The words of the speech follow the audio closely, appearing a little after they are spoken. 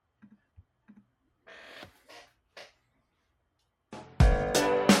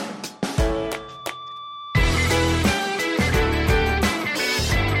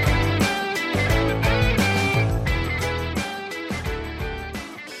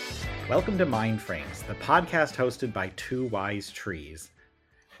Welcome to Mind Frames, the podcast hosted by Two Wise Trees.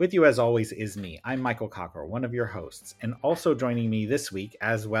 With you as always is me. I'm Michael Cockrell, one of your hosts. And also joining me this week,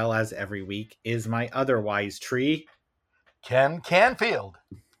 as well as every week, is my other wise tree, Ken Canfield.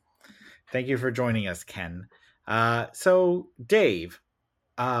 Thank you for joining us, Ken. So, Dave,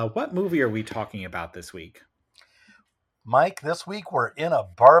 what movie are we talking about this week? Mike, this week we're in a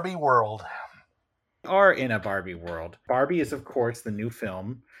Barbie world. We are in a Barbie world. Barbie is, of course, the new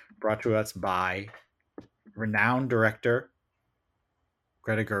film brought to us by renowned director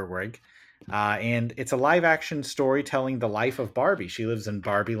Greta Gerwig. And it's a live action story telling the life of Barbie. She lives in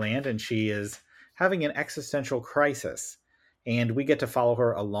Barbie land and she is having an existential crisis. And we get to follow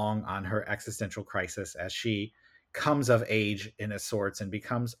her along on her existential crisis as she comes of age in a sorts and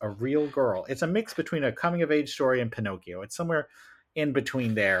becomes a real girl. It's a mix between a coming of age story and Pinocchio. It's somewhere in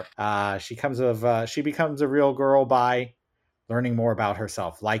between there. She becomes a real girl by learning more about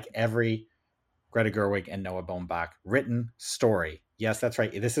herself, like every Greta Gerwig and Noah Baumbach written story. Yes, that's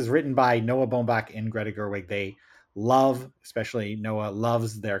right. This is written by Noah Baumbach and Greta Gerwig. They love, especially Noah,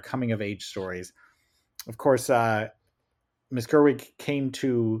 loves their coming of age stories. Of course, Miss Gerwig came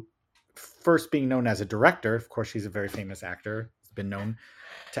to first being known as a director. Of course, she's a very famous actor. She's been known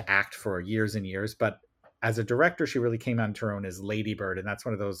to act for years and years. But as a director, she really came onto her own as Lady Bird. And that's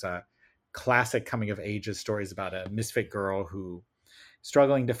one of those classic coming of ages stories about a misfit girl who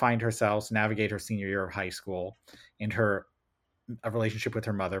struggling to find herself, navigate her senior year of high school, and a relationship with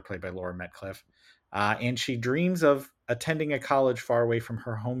her mother, played by Laura Metcalf. And she dreams of attending a college far away from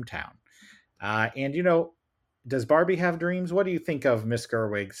her hometown. Does Barbie have dreams? What do you think of Miss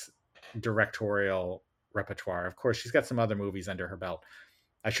Gerwig's directorial repertoire? Of course, she's got some other movies under her belt.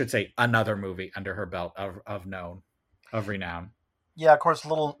 I should say another movie under her belt of renown. Yeah, of course,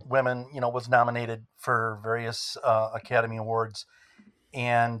 Little Women, was nominated for various Academy Awards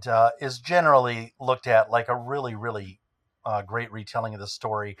and is generally looked at like a really, really great retelling of the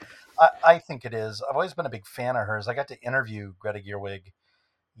story. I think it is. I've always been a big fan of hers. I got to interview Greta Gerwig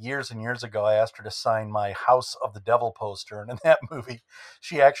years and years ago. I asked her to sign my House of the Devil poster, and in that movie,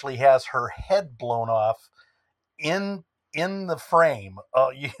 she actually has her head blown off in the frame.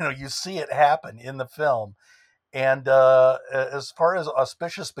 You see it happen in the film. And as far as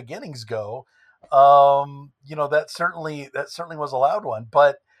auspicious beginnings go, that certainly was a loud one.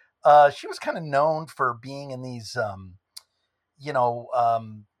 But she was kind of known for being in these, the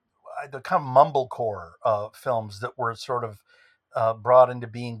kind of mumblecore films that were sort of brought into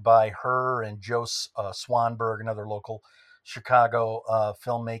being by her and Joe Swanberg, another local Chicago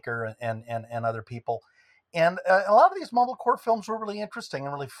filmmaker, and other people. And a lot of these mumblecore films were really interesting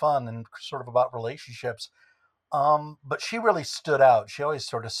and really fun and sort of about relationships. But she really stood out. She always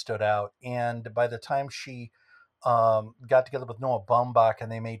sort of stood out. And by the time she got together with Noah Baumbach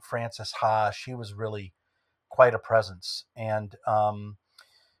and they made Frances Ha, she was really quite a presence. And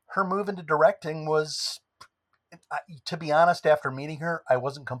her move into directing was, to be honest, after meeting her, I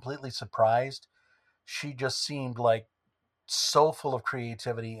wasn't completely surprised. She just seemed like so full of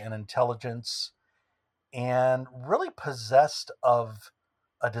creativity and intelligence and really possessed of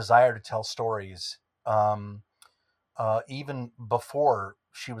a desire to tell stories. Even before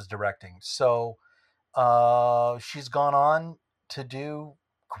she was directing. So she's gone on to do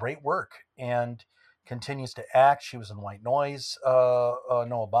great work and continues to act. She was in White Noise,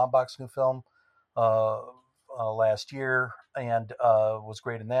 Noah Baumbach's new film last year, and was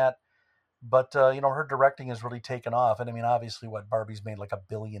great in that. But her directing has really taken off, and I mean, obviously, Barbie's made like $1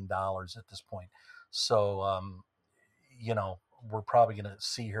 billion at this point. So we're probably going to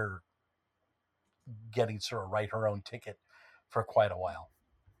see her getting sort of write her own ticket for quite a while.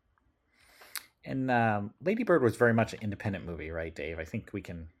 And Lady Bird was very much an independent movie, right, Dave? I think we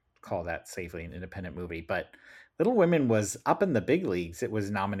can call that safely an independent movie. But Little Women was up in the big leagues. It was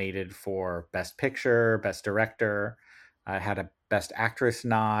nominated for Best Picture, Best Director, had a Best Actress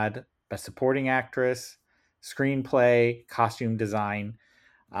nod, Best Supporting Actress, Screenplay, Costume Design.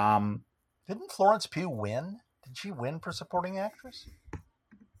 Didn't Florence Pugh win? Did she win for Supporting Actress?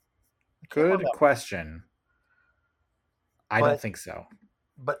 Good question. I don't think so.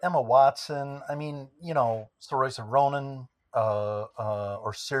 But Emma Watson, I mean, Saoirse Ronan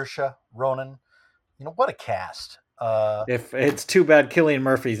or Saoirse Ronan, what a cast. If it's too bad Cillian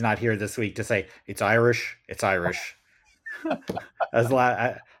Murphy's not here this week to say it's Irish. I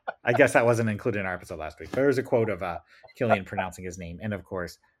guess that wasn't included in our episode last week. There was a quote of Cillian pronouncing his name, and of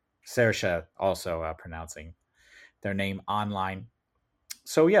course, Saoirse also pronouncing their name online.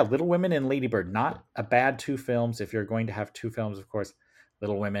 So yeah, Little Women and Lady Bird, not a bad two films. If you're going to have two films, of course,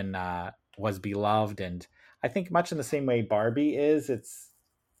 Little Women was beloved, and I think much in the same way Barbie is. It's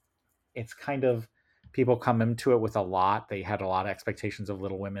it's kind of people come into it with a lot. They had a lot of expectations of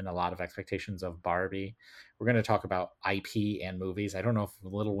Little Women, a lot of expectations of Barbie. We're going to talk about IP and movies. I don't know if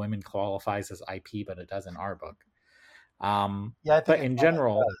Little Women qualifies as IP, but it does in our book. Yeah, I think But it in kind of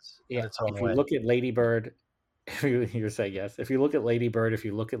general, does yeah, in its own if you way. look at Lady Bird, if you say yes. If you look at Lady Bird, if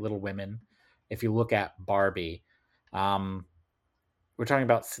you look at Little Women, if you look at Barbie, um, we're talking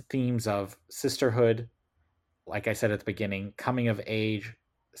about themes of sisterhood, like I said at the beginning, coming of age,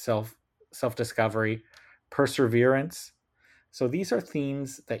 self self discovery, perseverance. So these are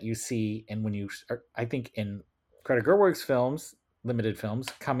themes that you see, and when you, I think, in Greta Gerwig's films, limited films,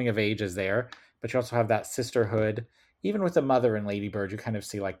 coming of age is there, but you also have that sisterhood. Even with the mother and Lady Bird, you kind of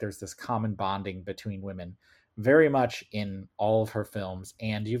see like there's this common bonding between women, very much in all of her films.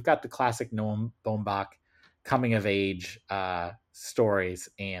 And you've got the classic Noam Baumbach coming of age stories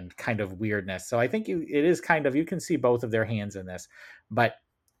and kind of weirdness. So I think it is kind of, you can see both of their hands in this, but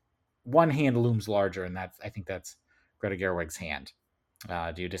one hand looms larger, and that's, I think that's Greta Gerwig's hand.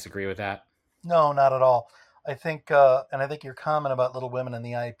 Do you disagree with that? No, not at all. And I think your comment about Little Women and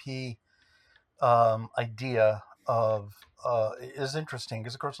the IP idea of is interesting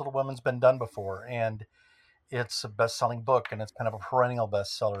because, of course, Little Women's been done before, and it's a best-selling book, and it's kind of a perennial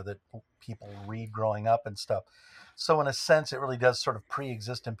bestseller that people read growing up and stuff. So, in a sense, it really does sort of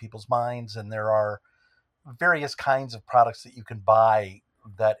pre-exist in people's minds, and there are various kinds of products that you can buy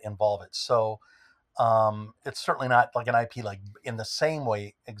that involve it. So, it's certainly not like an IP like in the same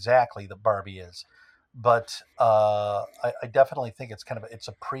way exactly that Barbie is, but I definitely think it's it's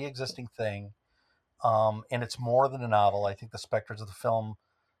a pre-existing thing, and it's more than a novel. I think the specters of the film,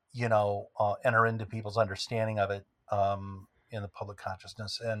 enter into people's understanding of it in the public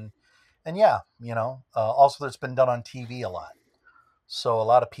consciousness, and yeah, also it's been done on TV a lot. So a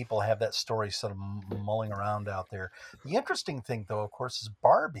lot of people have that story sort of mulling around out there. The interesting thing, though, of course, is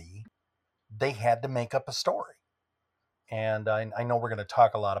Barbie. They had to make up a story, and I know we're going to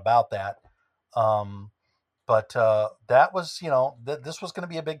talk a lot about that. Um, but that was, this was going to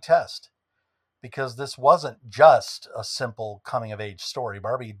be a big test because this wasn't just a simple coming of age story.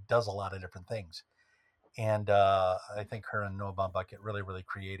 Barbie does a lot of different things, and I think her and Noah Baumbach get really, really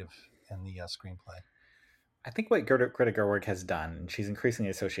creative in the screenplay. I think what Greta Gerwig has done, and she's increasingly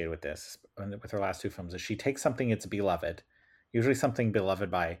associated with this, with her last two films, is she takes something that's beloved, usually something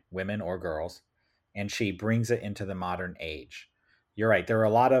beloved by women or girls, and she brings it into the modern age. You're right. There are a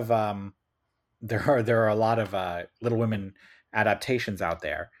lot of there are a lot of Little Women adaptations out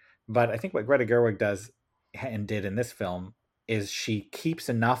there, but I think what Greta Gerwig does and did in this film is she keeps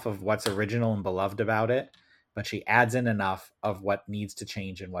enough of what's original and beloved about it, but she adds in enough of what needs to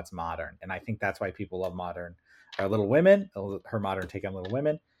change and what's modern. And I think that's why people love modern Little Women, her modern take on Little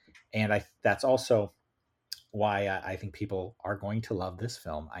Women, and that's also why I think people are going to love this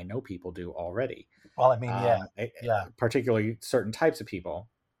film. I know people do already, Well, I mean, yeah, yeah. particularly certain types of people,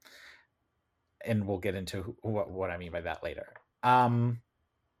 and we'll get into what I mean by that later.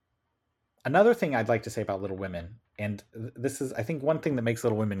 Another thing I'd like to say about Little Women, and this is, I think, one thing that makes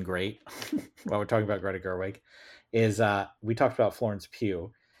Little Women great, while we're talking about Greta Gerwig, is we talked about Florence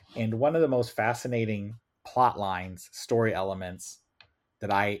Pugh, and one of the most fascinating plot lines, story elements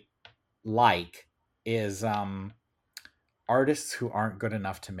that I like is artists who aren't good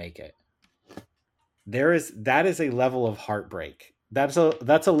enough to make it. That is a level of heartbreak. That's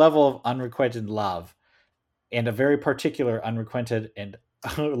a level of unrequited love, and a very particular unrequited and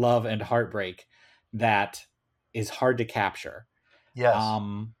love and heartbreak that is hard to capture. Yes.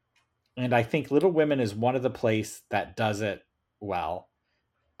 Um, and I think Little Women is one of the place that does it well.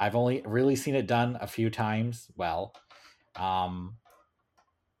 I've only really seen it done a few times well. Um,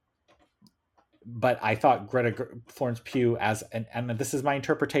 but I thought Florence Pugh and this is my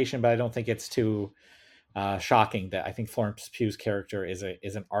interpretation, but I don't think it's too shocking that I think Florence Pugh's character is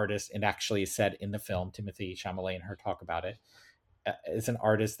an artist, and actually is said in the film. Timothy Chalamet and her talk about it. Is an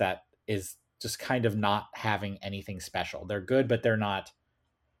artist that is just kind of not having anything special. They're good, but they're not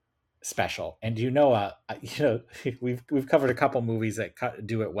special. And we've covered a couple movies that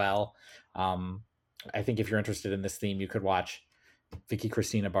do it well. Um, I think if you're interested in this theme, you could watch Vicky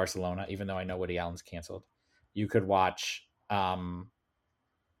Cristina Barcelona, even though I know Woody Allen's canceled. You could watch.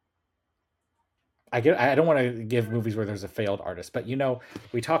 I don't want to give movies where there's a failed artist, but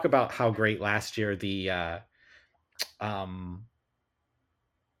we talk about how great last year the um,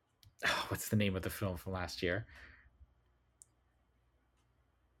 what's the name of the film from last year?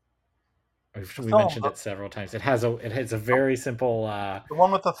 The We film, mentioned it several times. It has a very simple. the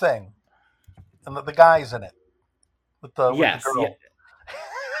one with the thing, and the guys in it with the Yes, yeah,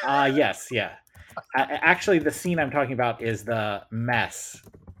 girl. yes, yeah. Actually, the scene I'm talking about is the mess.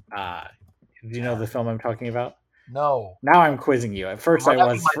 Uh, do you know the film I'm talking about? No. Now I'm quizzing you. At I'm first, I racking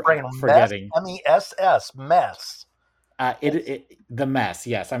was my brain. Mess, forgetting. MESS, mess. The mess.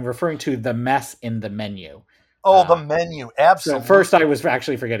 Yes, I'm referring to the mess in the menu. Oh, the Uh, menu. so at first, I Absolutely. was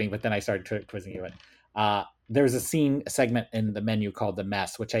actually forgetting, but then I started quizzing you. There's a segment in the menu called the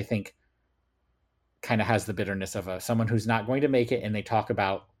mess, which I think kind of has the bitterness of someone who's not going to make it, and they talk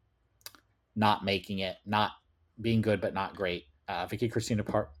about not making it, not being good, but not great. Vicky Cristina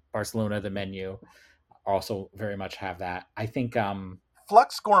Barcelona, the menu, also very much have that. I think,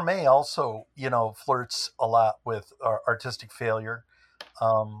 Flux Gourmet also, flirts a lot with artistic failure.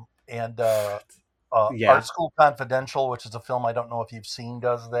 And Art yeah, School Confidential, which is a film I don't know if you've seen,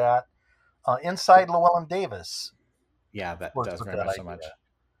 does that. Inside Llewellyn Davis yeah, that flirts does with very that much so idea. much.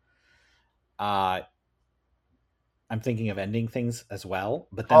 Uh, I'm thinking of ending things as well,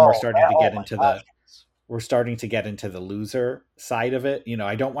 but then Oh, oh my gosh. we're starting to get into the loser side of it.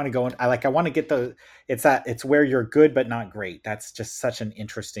 I don't want to go in. I want to get it's where you're good but not great. That's just such an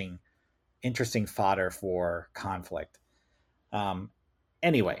interesting fodder for conflict. Um,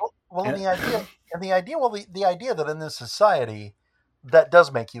 anyway, Well, and the idea that in this society, that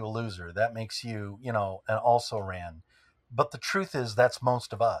does make you a loser. That makes you, an also ran. But the truth is, that's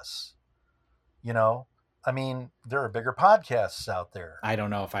most of us. You know, I mean, there are bigger podcasts out there. I don't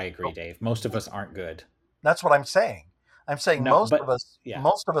know if I agree, So Dave. Most of us aren't good. that's what I'm saying. I'm saying No, but yeah.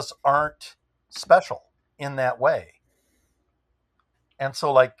 most of us aren't special in that way. And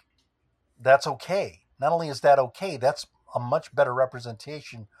so, like, that's okay. Not only is that okay, that's a much better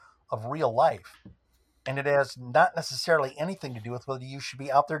representation of real life. And it has not necessarily anything to do with whether you should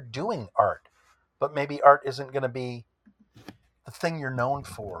be out there doing art, but maybe art isn't going to be the thing you're known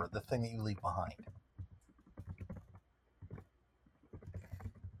for, the thing that you leave behind.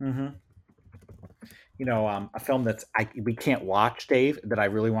 Mm-hmm. A film we can't watch, Dave, that I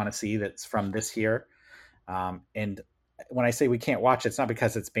really want to see that's from this year. And when I say we can't watch, it's not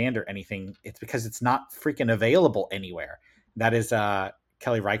because it's banned or anything. It's because it's not freaking available anywhere. That is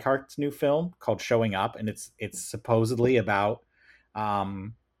Kelly Reichardt's new film called Showing Up, and it's supposedly about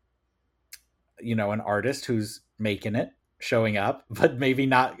um, an artist who's making it, showing up, but maybe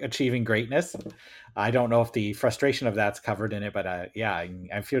not achieving greatness. I don't know if the frustration of that's covered in it, but yeah,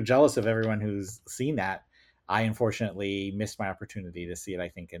 I feel jealous of everyone who's seen that. I unfortunately missed my opportunity to see it, I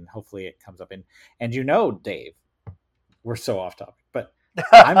think, and hopefully it comes up. And Dave, we're so off topic, but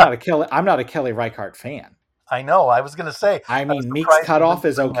I'm not a Kelly Reichardt fan. I know. I was going to say, I I was mean, Meek's surprised even Cutoff to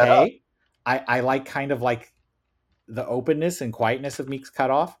is bring that up. okay. I like kind of like the openness and quietness of Meek's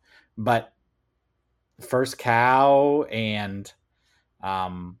Cutoff, but First Cow and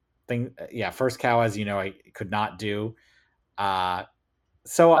First Cow, as you know, I could not do. Uh,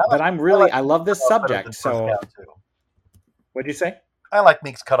 but I like I Meek's love this Cutoff better than subject. First So Cow too. what'd you say? I like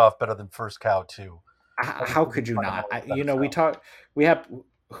Meek's Cutoff better than First Cow too. I just How think it's could you not? fundamentally better We film. talk. We have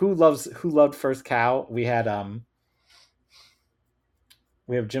who loved First Cow. We have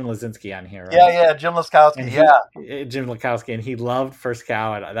Jim Lazinski on here, Yeah, right? yeah, Jim And Laskowski. Yeah, Jim Lakowski, and he loved First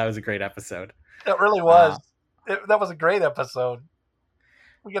Cow, and that was a great episode. it really Uh, was. That was a great episode.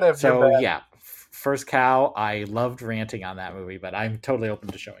 We gotta have Jim so back. yeah, First Cow. I loved ranting on that movie, but I'm totally open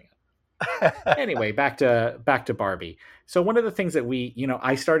to showing it. Anyway, back to Barbie. So one of the things that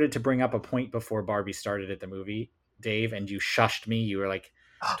I started to bring up a point before Barbie started at the movie, Dave, and you shushed me. You were like,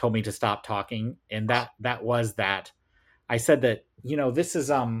 told me to stop talking, and that was that. I said that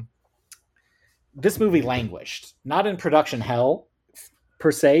this movie languished, not in production hell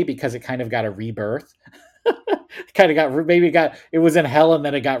per se, because it kind of got a rebirth. Kind of it was in hell and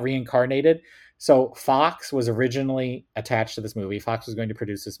then it got reincarnated. So Fox was originally attached to this movie. Fox was going to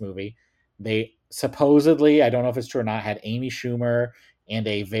produce this movie. They supposedly, I don't know if it's true or not, had Amy Schumer and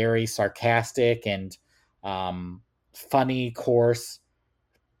a very sarcastic and funny, coarse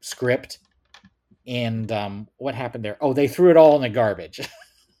script. And what happened there? Oh, they threw it all in the garbage.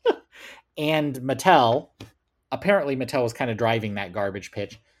 And apparently Mattel was kind of driving that garbage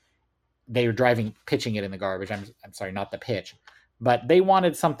pitch. They were pitching it in the garbage. I'm sorry, not the pitch, but they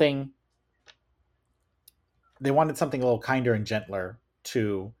wanted something. They wanted something a little kinder and gentler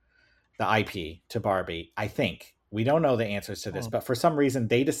to the IP, to Barbie. I think we don't know the answers to this, but for some reason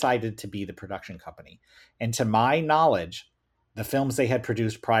they decided to be the production company. And to my knowledge, the films they had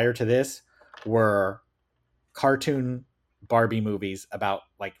produced prior to this were cartoon Barbie movies about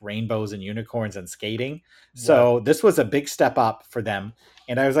like rainbows and unicorns and skating. Yeah, So this was a big step up for them.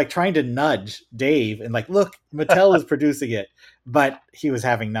 And I was like trying to nudge Dave and like, look, Mattel is producing it, but he was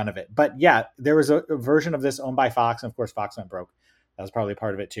having none of it. But yeah, there was a version of this owned by Fox, and of course Fox went broke. That was probably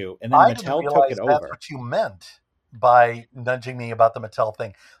part of it too. And then I didn't Mattel took realize it that's over. what you meant. by nudging me about the Mattel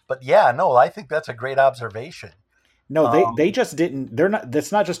thing. But yeah, no, I think that's a great observation. No, Um, they just didn't. They're not.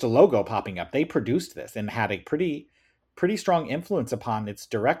 That's not just a logo popping up. They produced this and had a pretty strong influence upon its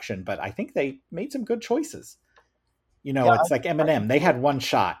direction. But I think they made some good choices. yeah, It's like I do Eminem. They too. had one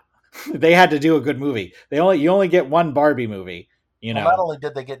shot. They had to do a good movie. You only get one Barbie movie. You Well, not know, only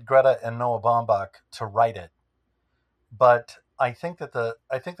did they get Greta and Noah Baumbach to write it, but I think that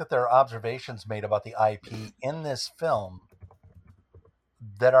there are observations made about the IP in this film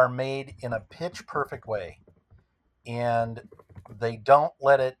that are made in a pitch perfect way, and they don't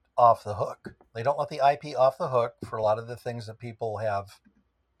let it off the hook. They don't let the IP off the hook for a lot of the things that people have.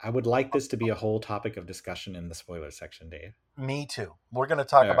 I would like this to be a whole topic of discussion in the spoiler section, Dave. Me too. We're going to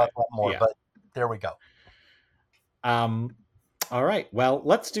talk All about right. that more, Yeah. but there we go. Um, all right. Well,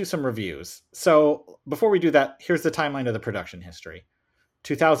 let's do some reviews. So before we do that, here's the timeline of the production history.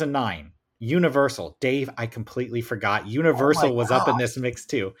 2009, Universal. Dave, I completely forgot. Oh my Universal was up in gosh, this mix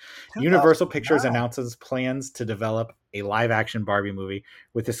too. Universal Pictures 2009. announces plans to develop a live action Barbie movie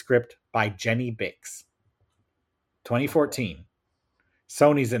with a script by Jenny Bix. Okay. 2014,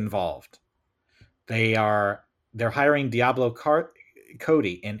 Sony's involved. They're hiring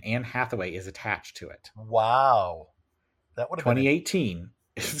Cody, and Anne Hathaway is attached to it. Wow. That would have been 2018.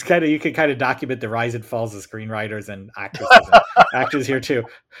 It's kind of you can kind of document the rise and falls of screenwriters and actresses and actors here too.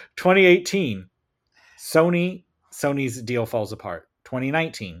 2018, Sony's deal falls apart.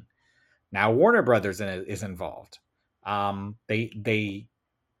 2019, now Warner Brothers is involved.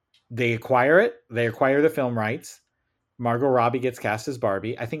 They acquire it. They acquire the film rights. Margot Robbie gets cast as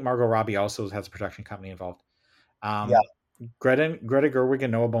Barbie. I think Margot Robbie also has a production company involved. yeah. Um, Greta Gerwig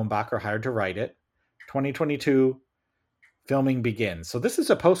and Noah Baumbach are hired to write it. 2022, filming begins. So this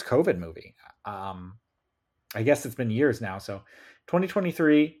is a post-COVID movie. Um, I guess it's been years now. So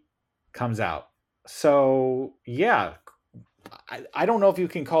 2023 comes out. So yeah, I don't know if you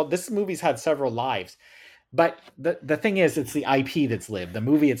can call this movie's had several lives, but the thing is, it's the IP that's lived. The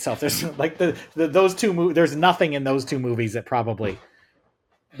movie itself, there's like those two there's nothing in those two movies that probably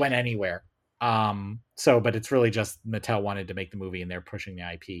went anywhere. So, but it's really just Mattel wanted to make the movie and they're pushing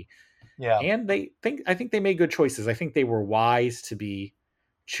the IP. Yeah. And I think they made good choices. I think they were wise to be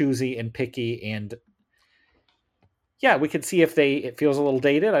choosy and picky. And yeah, we could see if it feels a little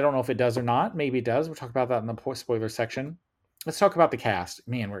dated. I don't know if it does or not. Maybe it does. We'll talk about that in the spoiler section. Let's talk about the cast.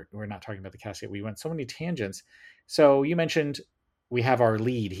 Man, we're not talking about the cast yet. We went so many tangents. So you mentioned we have our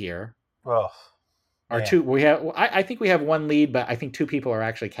lead here. Oh, Our man. two we have I think we have one lead, but I think two people are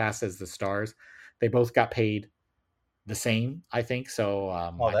actually cast as the stars. They both got paid the same, I think. So Oh, I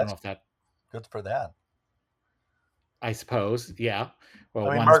don't know that's if that good for that. I suppose, yeah. Well, I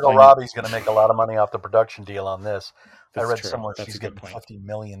mean, one's Margot playing. Robbie's going to make a lot of money off the production deal on this. I That's read true. somewhere That's she's a good getting point. $50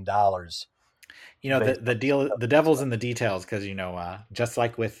 million The based the on some deal, stuff the she devil's said. in the details because just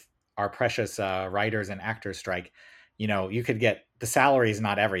like with our precious writers and actors strike, you could get the salary is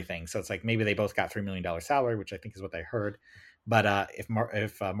not everything. So it's like maybe they both got $3 million salary, which I think is what they heard. But if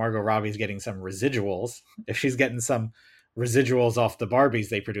Margot Robbie's getting some residuals, if she's getting some residuals off the Barbies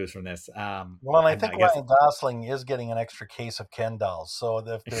they produce from this, Well, and I and think I guess Ryan Gosling is getting an extra case of Ken dolls. So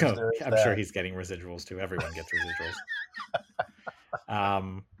if there is I'm sure that. he's getting residuals too. Everyone gets residuals.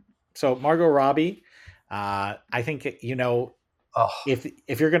 Um, so Margot Robbie, I think Oh,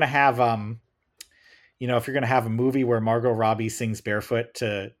 if you're gonna have if you're gonna have a movie where Margot Robbie sings barefoot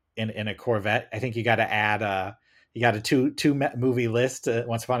in a Corvette, I think you got to add you got a movie list.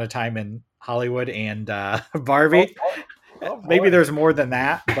 Once Upon a Time in Hollywood and oh Barbie. boy. Oh Maybe boy. there's more than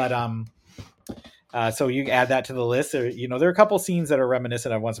that, but so you add that to the list. There are a couple scenes that are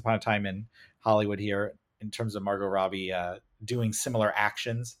reminiscent of Once Upon a Time in Hollywood here in terms of Margot Robbie doing similar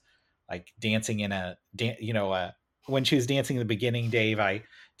actions, like dancing in when she was dancing in the beginning. Dave, I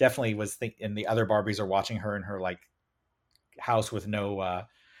definitely was thinking, and the other Barbies are watching her in her like house with no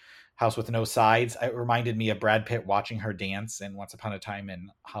house with no sides. It reminded me of Brad Pitt watching her dance in Once Upon a Time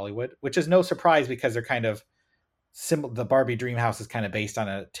in Hollywood, which is no surprise because they're kind of the Barbie dream house is kind of based on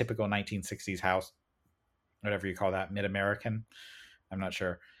a typical 1960s house, whatever you call that, mid-American. I'm not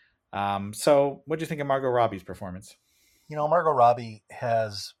sure. So what do you think of Margot Robbie's performance? Margot Robbie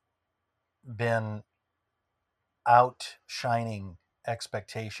has been outshining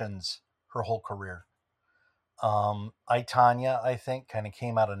expectations her whole career. I Tanya, I think, kind of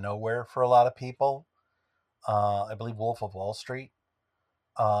came out of nowhere for a lot of people. I believe Wolf of Wall Street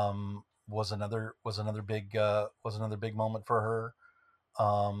was another big moment for her.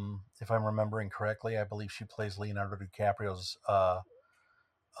 If I'm remembering correctly, I believe she plays Leonardo DiCaprio's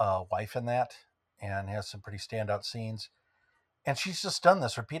wife in that, and has some pretty standout scenes. And she's just done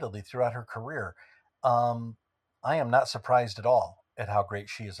this repeatedly throughout her career. Um, I am not surprised at all at how great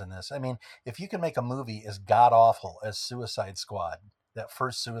she is in this. I mean, if you can make a movie as god awful as Suicide Squad, that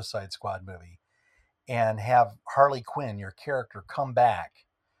first Suicide Squad movie, and have Harley Quinn, your character, come back,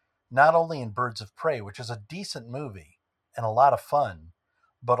 not only in Birds of Prey, which is a decent movie and a lot of fun,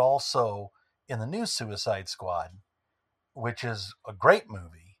 but also in the new Suicide Squad, which is a great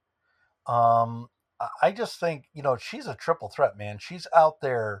movie. Um, I just think, she's a triple threat, man. She's out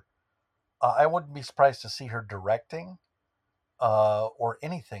there. I wouldn't be surprised to see her directing or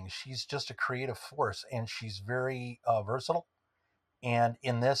anything. She's just a creative force, and she's very versatile. And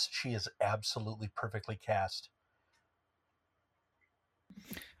in this, she is absolutely perfectly cast.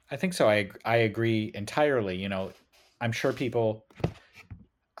 I think so. I agree entirely. I'm sure people.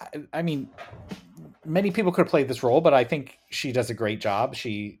 I mean, many people could have played this role, but I think she does a great job.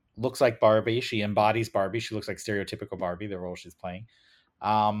 She looks like Barbie. She embodies Barbie. She looks like stereotypical Barbie, the role she's playing.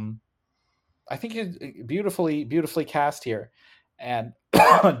 Um, I think it's beautifully, beautifully cast here. And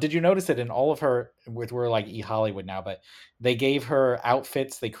did you notice that in all of her, with we're like Hollywood now, but they gave her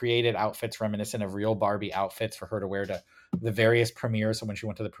outfits. They created outfits reminiscent of real Barbie outfits for her to wear to the various premieres. So when she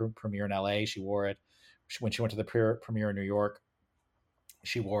went to the premiere in LA, she wore it. When she went to the premiere in New York,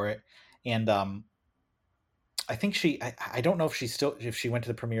 she wore it. And I think I don't know if if she went to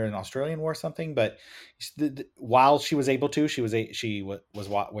the premiere in Australia and wore something, but while she was able to, she was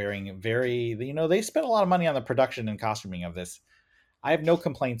wearing very, they spent a lot of money on the production and costuming of this. I have no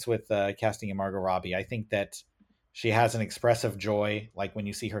complaints with casting of Margot Robbie. I think that she has an expressive joy, like when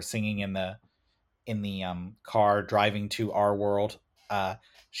you see her singing in the car driving to our world. Uh,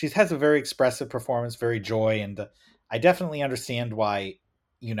 she has a very expressive performance, very joy, and I definitely understand why,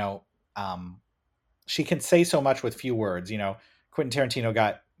 you know, um, she can say so much with few words. Quentin Tarantino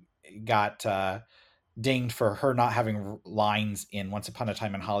got dinged for her not having lines in Once Upon a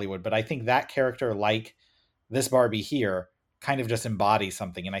Time in Hollywood, but I think that character, like this Barbie here, kind of just embodies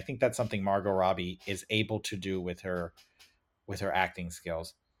something, and I think that's something Margot Robbie is able to do with her acting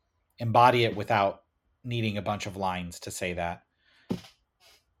skills. Embody it without needing a bunch of lines to say that.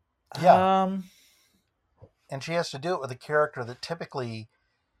 Yeah, Um, and she has to do it with a character that typically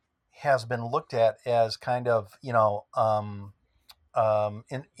has been looked at as kind of, in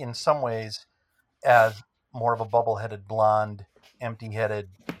some ways, as more of a bubble-headed blonde, empty-headed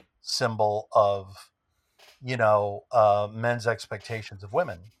symbol of men's expectations of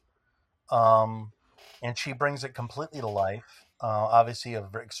women. Um, and she brings it completely to life. Obviously, a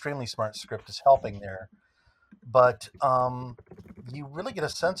extremely smart script is helping there, but you really get a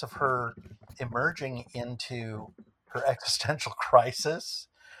sense of her emerging into her existential crisis,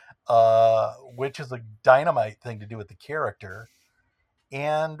 which is a dynamite thing to do with the character,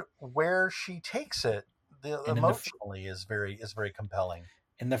 and where she takes it and emotionally is very compelling.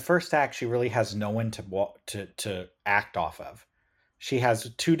 in the first act, she really has no one to act off of. She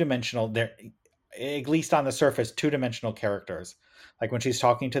has two-dimensional, there, at least on the surface, two-dimensional characters. Like when she's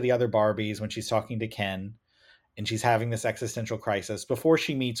talking to the other Barbies, when she's talking to Ken, and she's having this existential crisis before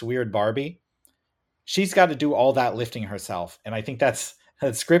she meets Weird Barbie. She's got to do all that lifting herself, and I think that's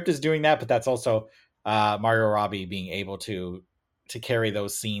the script is doing that, but that's also Margot Robbie being able to carry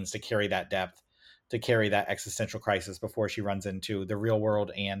those scenes, to carry that depth, to carry that existential crisis before she runs into the real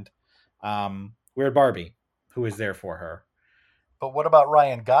world and Weird Barbie, who is there for her. But what about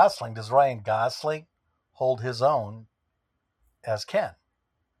Ryan Gosling? Does Ryan Gosling hold his own as Ken?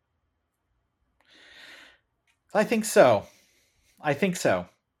 I think so. I think so.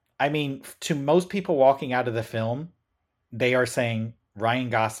 I mean, to most people walking out of the film, they are saying Ryan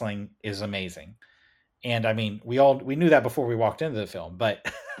Gosling is amazing. And I mean, we knew that before we walked into the film, but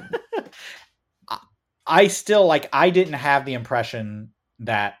I still, like, I didn't have the impression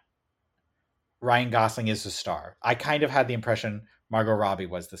that Ryan Gosling is the star. I kind of had the impression Margot Robbie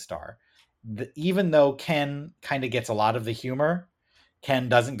was the star. Even though Ken kind of gets a lot of the humor, Ken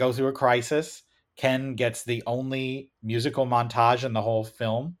doesn't go through a crisis. Ken gets the only musical montage in the whole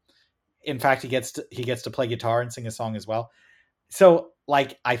film. In fact, he gets to play guitar and sing a song as well. So,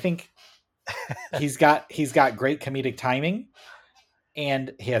 like, I think he's got great comedic timing,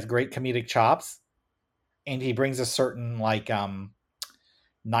 and he has great comedic chops, and he brings a certain, like,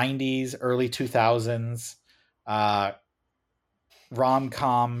 90s early 2000s uh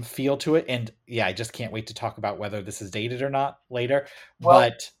rom-com feel to it. And yeah, I just can't wait to talk about whether this is dated or not later,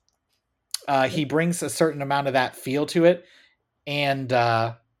 Well, but he brings a certain amount of that feel to it, and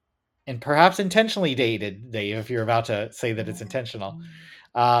perhaps intentionally dated, Dave, if you're about to say that it's intentional.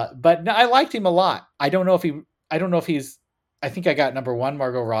 But no, I liked him a lot. I don't know if he's, I think I got number one,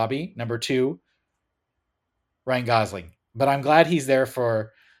 Margot Robbie, number two, Ryan Gosling. But I'm glad he's there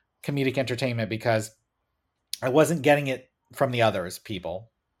for comedic entertainment, because I wasn't getting it from the others, people.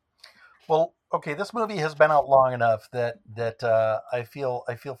 Well, okay, this movie has been out long enough that I feel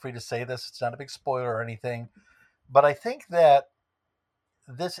free to say this. It's not a big spoiler or anything, but I think that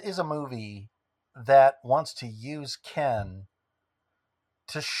this is a movie that wants to use Ken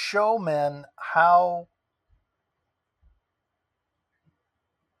to show men how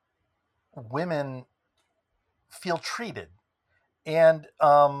women feel treated and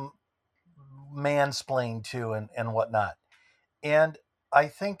mansplained to and whatnot. And I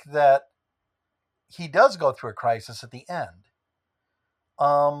think that he does go through a crisis at the end.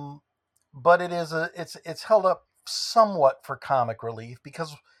 Um, but it's held up somewhat for comic relief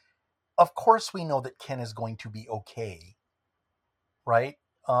because of course we know that Ken is going to be okay, right?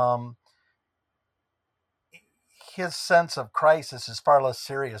 Um, his sense of crisis is far less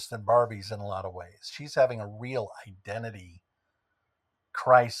serious than Barbie's in a lot of ways. She's having a real identity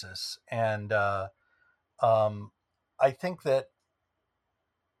crisis, and um, I think that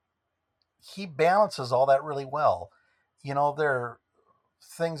he balances all that really well. You know, there are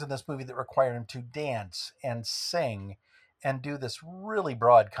things in this movie that require him to dance and sing and do this really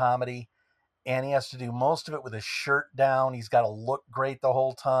broad comedy, and he has to do most of it with his shirt down. He's got to look great the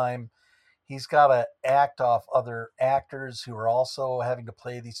whole time. He's got to act off other actors who are also having to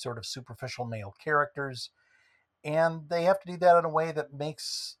play these sort of superficial male characters. And they have to do that in a way that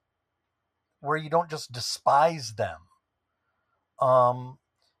makes where you don't just despise them. Um,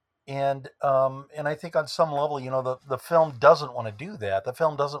 and I think on some level, you know, the film doesn't want to do that. The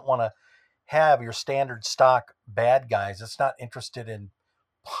film doesn't want to have your standard stock bad guys. It's not interested in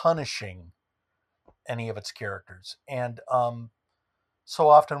punishing any of its characters. And so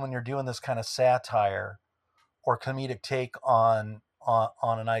often when you're doing this kind of satire or comedic take on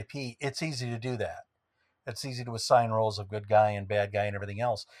an IP, it's easy to do that. It's easy to assign roles of good guy and bad guy and everything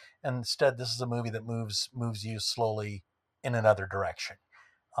else. And instead, this is a movie that moves you slowly in another direction,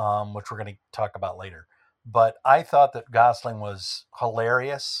 which we're going to talk about later. But I thought that Gosling was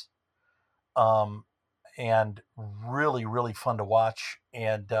hilarious, um, and really, really fun to watch,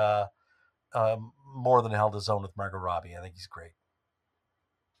 and more than held his own with Margot Robbie. I think he's great.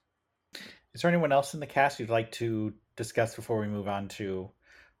 Is there anyone else in the cast you'd like to discuss before we move on to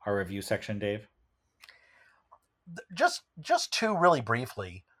our review section, Dave? Just two really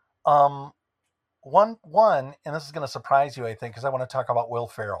briefly. Um, one, and this is going to surprise you, I think, because I want to talk about Will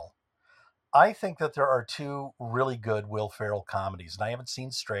Ferrell. I think that there are two really good Will Ferrell comedies, and I haven't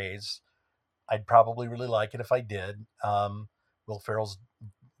seen Strays. I'd probably really like it if I did. Will Ferrell's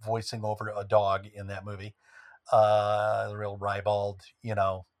voicing over a dog in that movie, the real ribald, you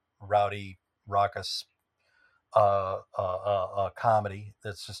know, rowdy, raucous comedy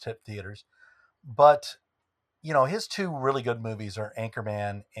that's just hit theaters. But you know, his two really good movies are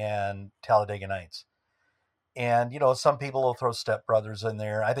Anchorman and Talladega Nights. And you know, some people will throw Step Brothers in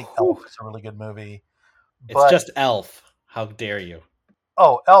there. I think Elf Whew. is a really good movie. It's But just Elf. How dare you?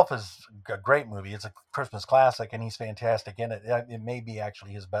 oh, Elf is a great movie. It's a Christmas classic, and he's fantastic in it. It may be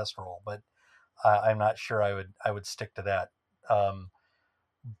actually his best role, but I'm not sure I would stick to that. Um,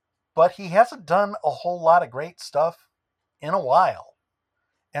 but he hasn't done a whole lot of great stuff in a while,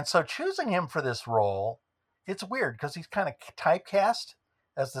 and so choosing him for this role, it's weird because he's kind of typecast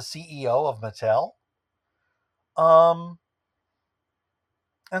as the CEO of Mattel. Um,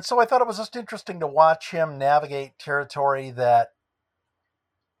 and so I thought it was just interesting to watch him navigate territory that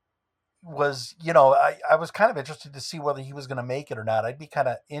was, you know, I was kind of interested to see whether he was going to make it or not. I'd be kind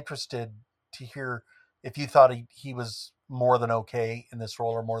of interested to hear if you thought he was more than okay in this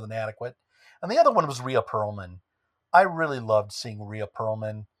role or more than adequate. And the other one was Rhea Perlman. I really loved seeing Rhea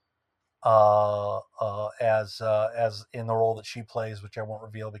Perlman as in the role that she plays, which I won't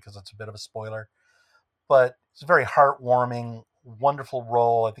reveal because it's a bit of a spoiler. But it's a very heartwarming, wonderful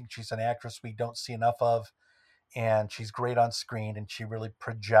role. I think she's an actress we don't see enough of, and she's great on screen, and she really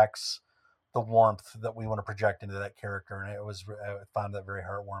projects the warmth that we want to project into that character. And I found that very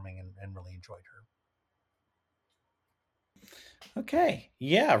heartwarming and really enjoyed her. Okay.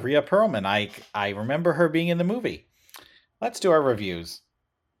 Yeah, Rhea Perlman. I remember her being in the movie. Let's do our reviews.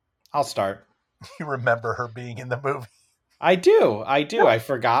 I'll start. You remember her being in the movie? I do. I do. I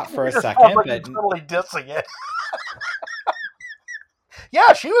forgot for a It just sounds second, like you're but totally dissing it.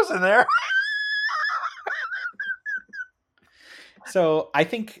 Yeah, she was in there. so I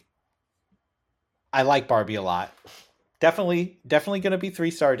think I like Barbie a lot. Definitely going to be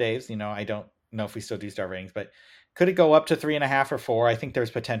 3 star days. You know, I don't know if we still do star ratings, but could it go up to 3.5 or 4? I think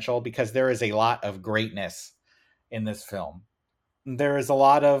there's potential because there is a lot of greatness in this film. There is a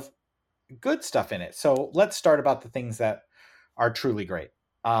lot of good stuff in it. So let's start about the things that are truly great.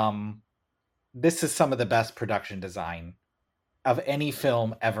 Um, this is some of the best production design of any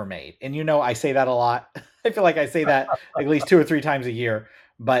film ever made. And I say that a lot. I feel like I say that at least 2 or 3 times a year,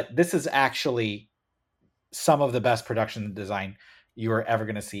 but this is actually some of the best production design you are ever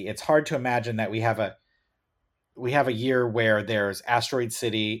going to see. It's hard to imagine that we have a year where there's Asteroid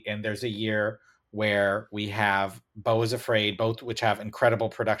City and there's a year where we have Beau is Afraid, both which have incredible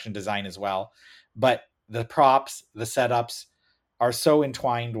production design as well. But the props, the setups are so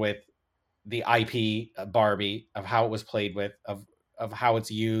entwined with the IP Barbie, of how it was played with, of how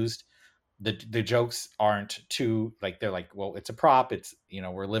it's used. The jokes aren't too, like, they're like, well, it's a prop. It's,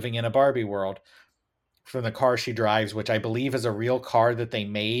 we're living in a Barbie world. From the car she drives, which I believe is a real car that they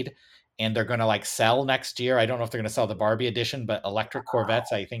made and they're going to like sell next year. I don't know if they're going to sell the Barbie edition, but electric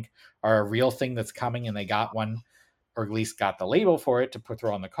Corvettes, I think, are a real thing that's coming, and they got one, or at least got the label for it to put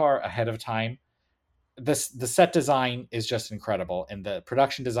throw on the car ahead of time. The set design is just incredible, and the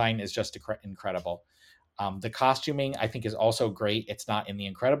production design is just incredible. The costuming, I think, is also great. It's not in the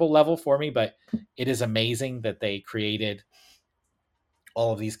incredible level for me, but it is amazing that they created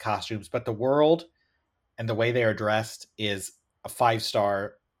all of these costumes. But the world and the way they are dressed is a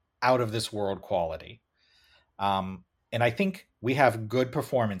 5-star, out of this world quality. And I think we have good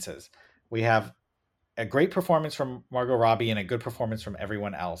performances. We have a great performance from Margot Robbie and a good performance from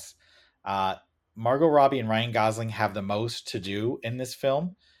everyone else. Uh, Margot Robbie and Ryan Gosling have the most to do in this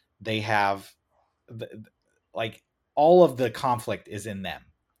film. They have the, like, all of the conflict is in them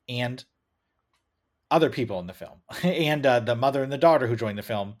and other people in the film, and the mother and the daughter who joined the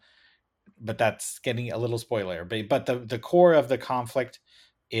film. But that's getting a little spoiler. But the core of the conflict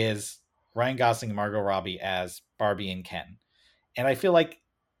is Ryan Gosling and Margot Robbie as Barbie and Ken. And I feel like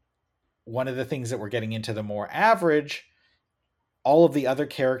one of the things that we're getting into, the more average, all of the other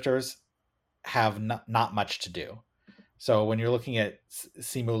characters have not much to do. So when you're looking at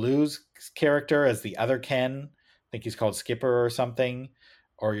Simu Liu's character as the other Ken, I think he's called Skipper or something,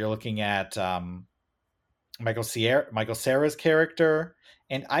 or you're looking at Michael Cera's character,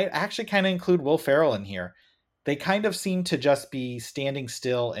 and I actually kind of include Will Ferrell in here. They kind of seem to just be standing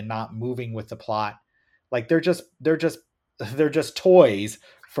still and not moving with the plot. Like they're just toys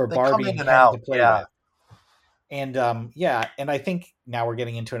for They come Barbie in and and Ken to out. play Yeah. with. And yeah, and I think now we're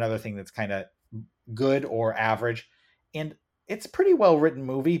getting into another thing that's kind of good or average. And it's a pretty well written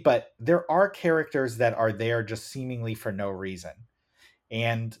movie, but there are characters that are there just seemingly for no reason.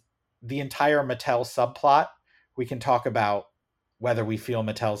 And the entire Mattel subplot, we can talk about whether we feel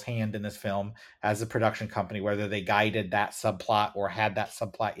Mattel's hand in this film as a production company, whether they guided that subplot or had that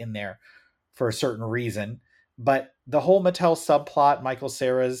subplot in there for a certain reason. But the whole Mattel subplot, Michael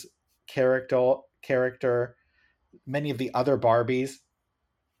Cera's character, many of the other Barbies,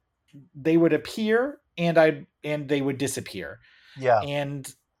 they would appear and they would disappear. Yeah.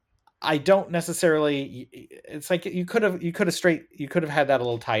 And I don't necessarily, it's like you could have had that a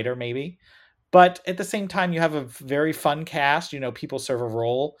little tighter maybe. But at the same time, you have a very fun cast. People serve a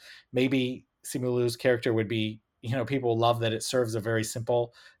role. Maybe Simu Liu's character would be, people love that it serves a very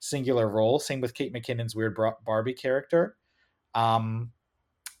simple, singular role. Same with Kate McKinnon's weird Barbie character. Um,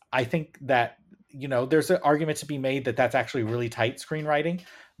 I think that, there's an argument to be made that that's actually really tight screenwriting.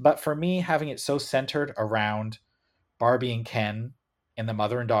 But for me, having it so centered around Barbie and Ken and the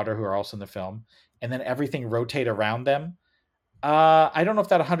mother and daughter who are also in the film, and then everything rotate around them, I don't know if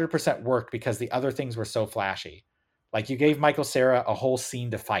that 100% worked because the other things were so flashy. Like, you gave Michael Cera a whole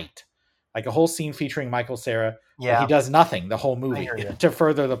scene to fight, like a whole scene featuring Michael Cera, but he Yeah. does nothing the whole I movie hear you. to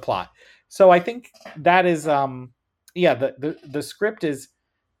further the plot. So I think that is, yeah, the script is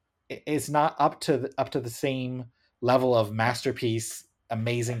not up to the same level of masterpiece,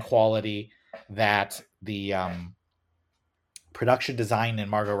 amazing quality that the production design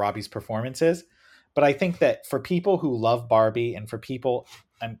and Margot Robbie's performances. But I think that for people who love Barbie and for people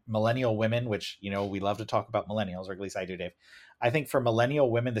and millennial women, which, we love to talk about millennials, or at least I do, Dave. I think for millennial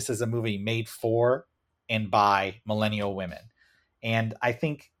women, this is a movie made for and by millennial women. And I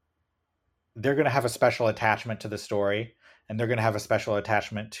think they're going to have a special attachment to the story, and they're going to have a special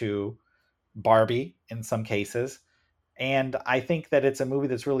attachment to Barbie in some cases. And I think that it's a movie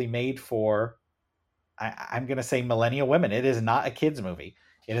that's really made for, I'm going to say, millennial women. It is not a kids movie.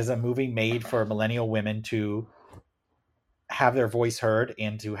 It is a movie made for millennial women to have their voice heard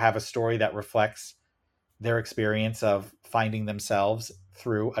and to have a story that reflects their experience of finding themselves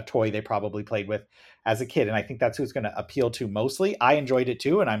through a toy they probably played with as a kid. And I think that's who's going to appeal to mostly. I enjoyed it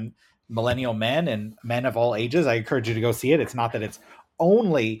too. And I'm millennial men and men of all ages. I encourage you to go see it. It's not that it's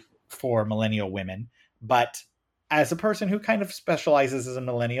only for millennial women, but as a person who kind of specializes in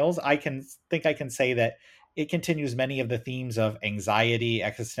millennials, I can say that it continues many of the themes of anxiety,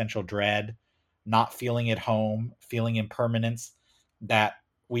 existential dread, not feeling at home, feeling impermanence that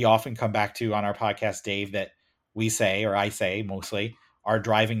we often come back to on our podcast, Dave, that we say, or I say mostly, are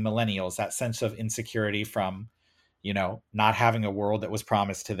driving millennials, that sense of insecurity from, not having a world that was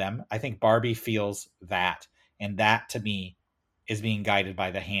promised to them. I think Barbie feels that. And that to me is being guided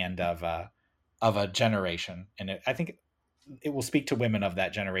by the hand of a generation. And I think it will speak to women of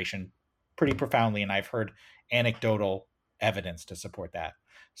that generation pretty profoundly. And I've heard anecdotal evidence to support that.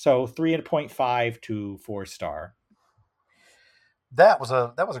 So 3.5 to 4 star. That was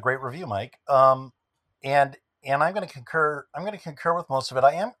a great review, Mike. And and I'm going to concur. I'm going to concur with most of it.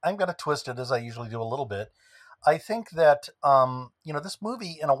 I'm going to twist it as I usually do a little bit. I think that this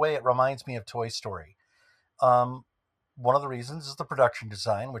movie, in a way, it reminds me of Toy Story. Um, One of the reasons is the production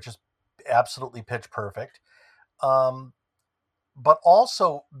design, which is absolutely pitch perfect. Um, but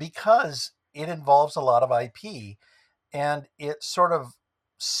also because it involves a lot of IP and it sort of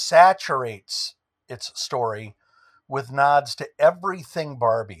saturates its story with nods to everything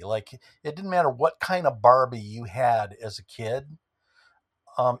Barbie. Like it didn't matter what kind of Barbie you had as a kid,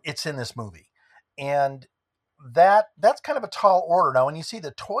 it's in this movie, and that's kind of a tall order. Now, when you see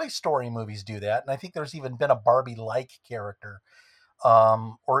the Toy Story movies do that, and I think there's even been a Barbie-like character,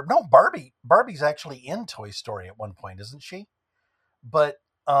 or no, Barbie's actually in Toy Story at one point, isn't she? But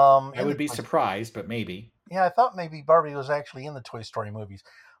I in the would be Toy surprised, but maybe. Yeah, I thought maybe Barbie was actually in the Toy Story movies,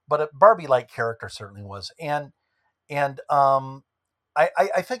 but a Barbie-like character certainly was. And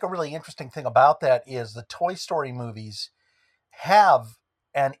I think a really interesting thing about that is the Toy Story movies have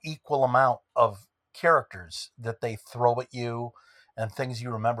an equal amount of characters that they throw at you and things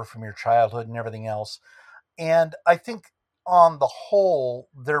you remember from your childhood and everything else. And I think on the whole,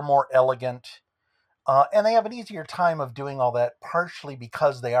 they're more elegant, and they have an easier time of doing all that, partially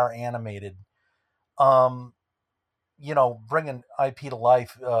because they are animated. Um, Bringing IP to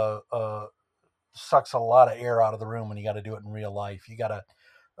life sucks a lot of air out of the room when you got to do it in real life. You got to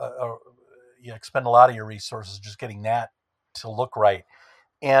uh, uh, you expend a lot of your resources just getting that to look right,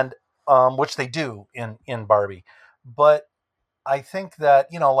 and which they do in Barbie. But I think that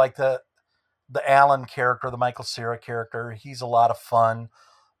like the Alan character, the Michael Cera character, he's a lot of fun.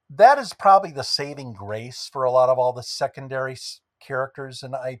 That is probably the saving grace for a lot of all the secondary characters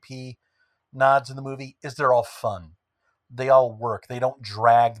and IP nods in the movie is they're all fun. They all work. They don't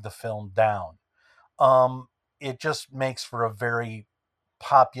drag the film down. Um, it just makes for a very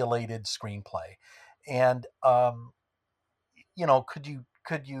populated screenplay. And could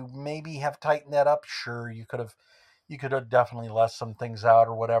you maybe have tightened that up? Sure, you could have definitely left some things out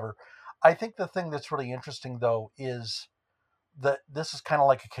or whatever. I think the thing that's really interesting though is that this is kind of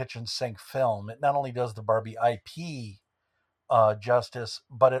like a kitchen sink film. It not only does the Barbie IP justice,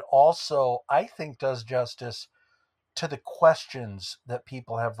 but it also, I think, does justice to the questions that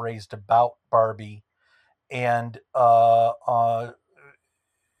people have raised about Barbie and the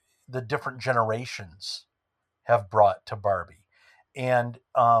different generations have brought to Barbie, and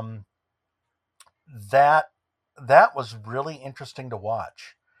that that was really interesting to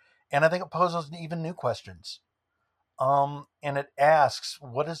watch, and I think it poses even new questions. And it asks,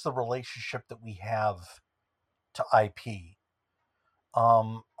 what is the relationship that we have to IP?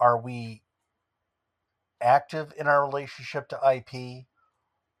 Are we active in our relationship to IP,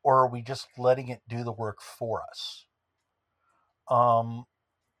 or are we just letting it do the work for us? Um,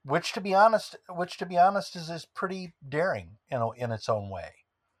 which to be honest is pretty daring, in its own way.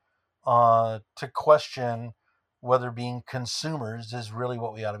 To question whether being consumers is really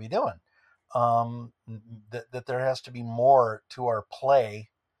what we ought to be doing. That there has to be more to our play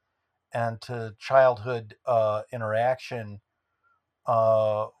and to childhood interaction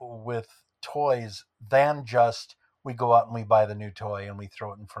with toys than just we go out and we buy the new toy and we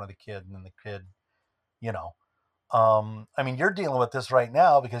throw it in front of the kid and then the kid, you know, I mean, you're dealing with this right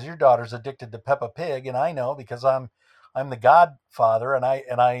now because your daughter's addicted to Peppa Pig, and I know because I'm the godfather, and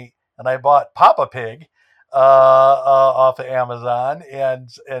I bought Papa Pig off of Amazon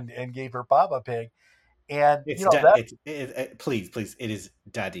and gave her Papa Pig, and It's that. please, please, it is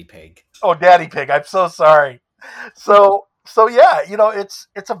Daddy Pig. Oh, Daddy Pig, I'm so sorry. So yeah,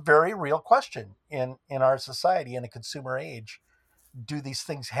 it's a very real question in our society in a consumer age. Do these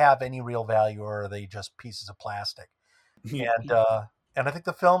things have any real value, or are they just pieces of plastic? and and I think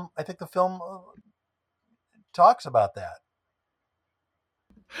the film talks about that.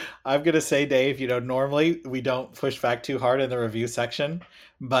 I'm gonna say, Dave, normally we don't push back too hard in the review section,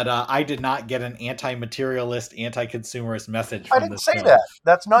 but I did not get an anti-materialist, anti-consumerist message I from didn't this say film. that.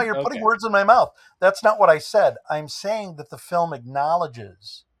 That's not, you're putting Okay. words in my mouth. That's not what I said. I'm saying that the film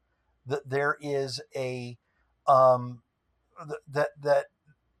acknowledges that there is a that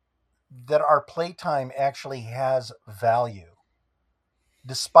that our playtime actually has value,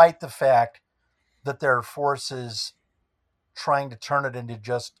 despite the fact that there are forces trying to turn it into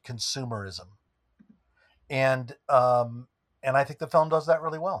just consumerism. And and I think the film does that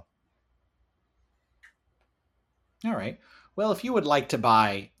really well. All right. Well, if you would like to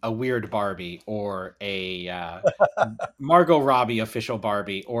buy a weird Barbie or a Margot Robbie official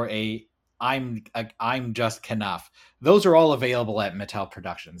Barbie or I'm just Knuff, those are all available at They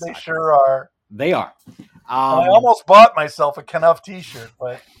MattelProductions.com. sure are. They are. And I Um, almost bought myself a Knuff T-shirt,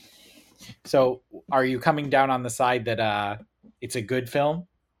 but so, are you coming down on the side that it's a good film?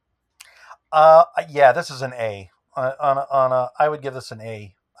 yeah, this is an A. I would give this an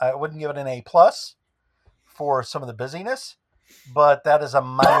A. I wouldn't give it an A plus for some of the busyness, but that is a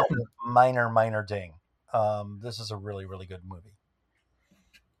minor ding. This is a really, really good movie.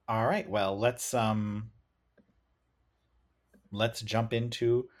 All right. Well, let's jump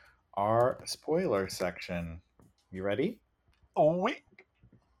into our spoiler section. You ready? Oui.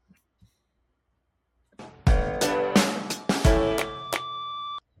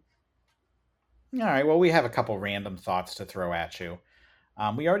 All right. Well, we have a couple random thoughts to throw at you.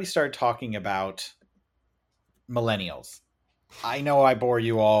 We already started talking about millennials. I know I bore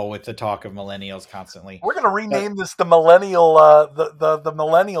you all with the talk of millennials constantly, We're gonna but rename this the millennial, the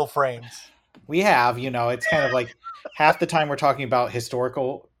millennial frames. we have, it's kind of like half the time we're talking about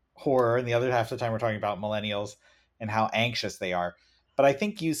historical horror, and the other half of the time we're talking about millennials and how anxious they are. But I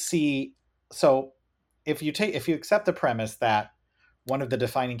think you see, so if you accept the premise that one of the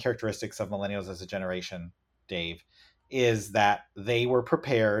defining characteristics of millennials as a generation, Dave, is that they were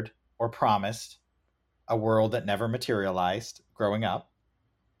prepared or promised a world that never materialized growing up.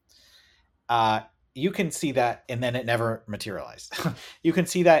 Uh, you can see that, and then it never materialized. You can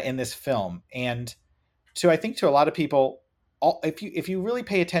see that in this film, and I think to a lot of people, if you really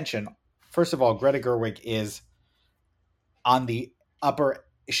pay attention, first of all, Greta Gerwig is on the upper.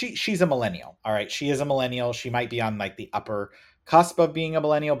 She's a millennial. All right, she is a millennial. She might be on like the upper cusp of being a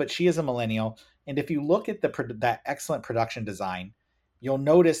millennial, but she is a millennial. And if you look at that excellent production design, you'll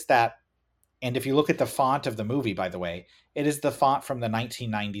notice that. And if you look at the font of the movie, by the way, it is the font from the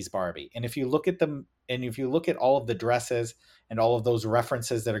 1990s Barbie. And if you look at them, and if you look at all of the dresses and all of those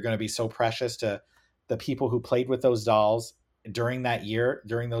references that are going to be so precious to the people who played with those dolls during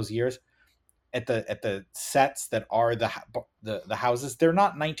those years, at the sets that are the houses, they're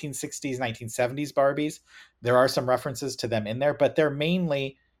not 1960s, 1970s Barbies. There are some references to them in there, but they're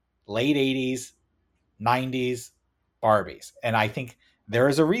mainly late 80s, 90s Barbies. And I think there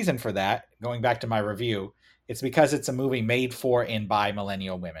is a reason for that. Going back to my review, it's because it's a movie made for and by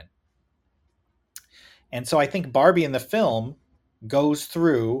millennial women. And so I think Barbie in the film goes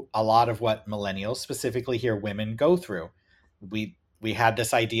through a lot of what millennials, specifically here women, go through. We had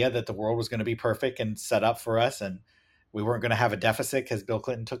this idea that the world was going to be perfect and set up for us, and we weren't going to have a deficit because Bill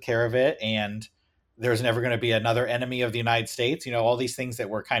Clinton took care of it, and there's never going to be another enemy of the United States. All these things that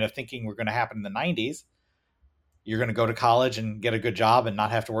we're kind of thinking were going to happen in the 90s. You're going to go to college and get a good job and not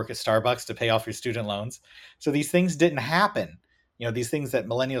have to work at Starbucks to pay off your student loans. So these things didn't happen. These things that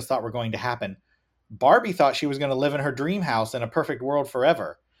millennials thought were going to happen. Barbie thought she was going to live in her dream house in a perfect world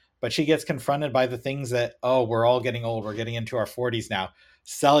forever. But she gets confronted by the things that, oh, we're all getting old. We're getting into our 40s now.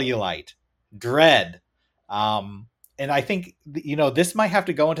 Cellulite, dread. And I think, this might have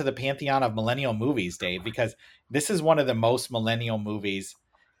to go into the pantheon of millennial movies, Dave, because this is one of the most millennial movies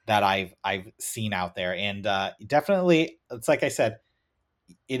that I've seen out there. And definitely, it's like I said,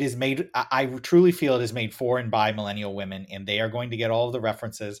 it is made, I truly feel it is made for and by millennial women, and they are going to get all of the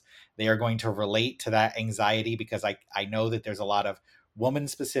references. They are going to relate to that anxiety, because I know that there's a lot of woman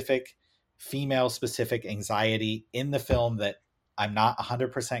specific, female specific anxiety in the film that I'm not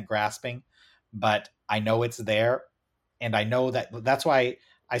 100% grasping, but I know it's there. And I know that's why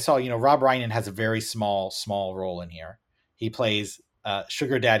I saw, Rob Reinen has a very small role in here. He plays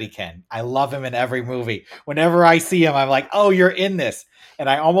Sugar Daddy Ken. I love him in every movie. Whenever I see him, I'm like, oh, you're in this. And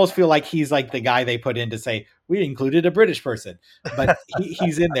I almost feel like he's like the guy they put in to say, we included a British person. But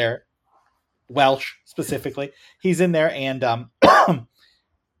he's in there, Welsh specifically. He's in there. And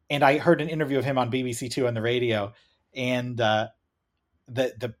and I heard an interview of him on BBC Two on the radio. And the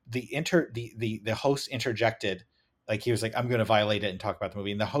host interjected, like he was like, I'm going to violate it and talk about the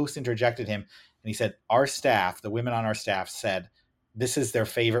movie. And the host interjected him, and he said, our staff, the women on our staff, said this is their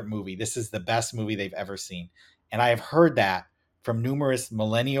favorite movie. This is the best movie they've ever seen. And I have heard that from numerous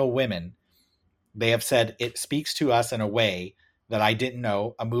millennial women. They have said it speaks to us in a way that I didn't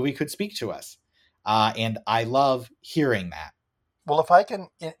know a movie could speak to us. And I love hearing that. Well, if I can,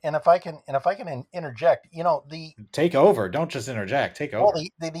 and if I can interject, Take over. Don't just interject. Take well, over.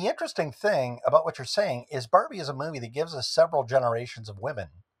 the interesting thing about what you're saying is Barbie is a movie that gives us several generations of women,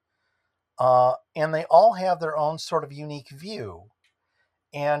 and they all have their own sort of unique view.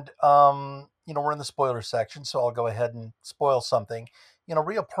 And we're in the spoiler section, so I'll go ahead and spoil something.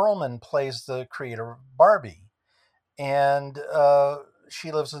 Rhea Perlman plays the creator of Barbie, and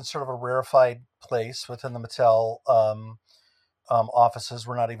she lives in sort of a rarefied place within the Mattel offices.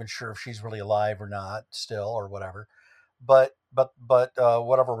 We're not even sure if she's really alive or not, still, or whatever. But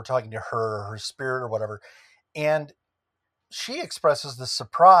whatever, we're talking to her or her spirit or whatever, and she expresses the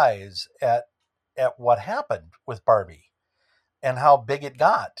surprise at what happened with Barbie and how big it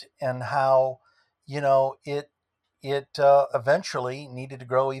got, and how it eventually needed to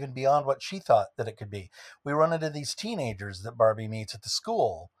grow even beyond what she thought that it could be. We run into these teenagers that Barbie meets at the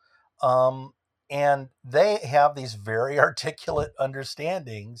school, um, and they have these very articulate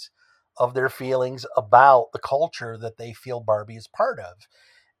understandings of their feelings about the culture that they feel Barbie is part of,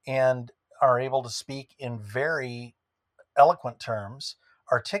 and are able to speak in very eloquent terms,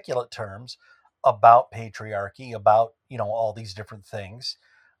 articulate terms about patriarchy, about all these different things,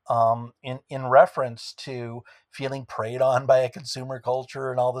 in reference to feeling preyed on by a consumer culture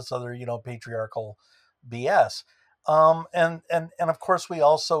and all this other patriarchal BS. And of course we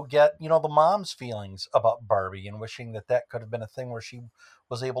also get the mom's feelings about Barbie and wishing that that could have been a thing where she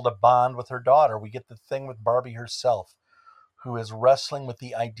was able to bond with her daughter. We get the thing with Barbie herself, who is wrestling with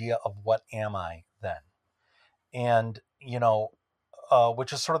the idea of what am I then, and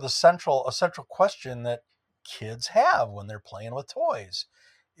which is sort of a central question that kids have when they're playing with toys,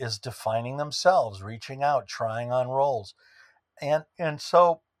 is defining themselves, reaching out, trying on roles. And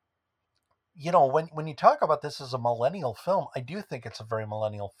so when you talk about this as a millennial film, I do think it's a very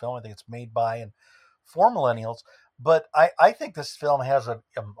millennial film. I think it's made by and for millennials, but I think this film has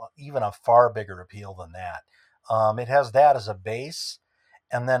even a far bigger appeal than that. It has that as a base,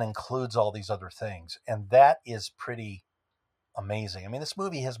 and then includes all these other things, and that is pretty amazing. I mean, this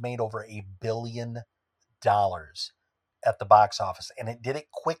movie has made over $1 billion at the box office, and it did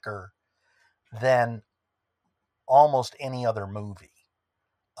it quicker than almost any other movie.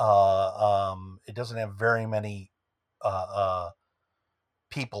 It doesn't have very many uh, uh,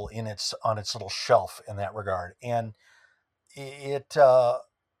 people in its on its little shelf in that regard, and it, uh,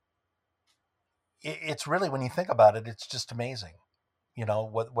 it's really, when you think about it, it's just amazing.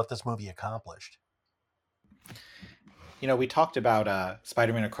 What this movie accomplished. We talked about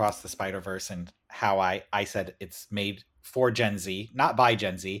Spider-Man Across the Spider-Verse and how I said it's made for Gen Z, not by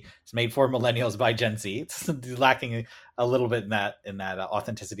Gen Z. It's made for millennials by Gen Z. It's lacking a little bit in that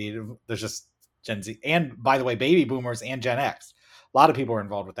authenticity. There's just Gen Z, and by the way, baby boomers and Gen X. A lot of people are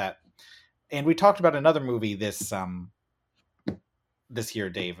involved with that. And we talked about another movie this year,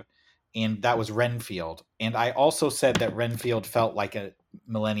 Dave, and that was Renfield. And I also said that Renfield felt like a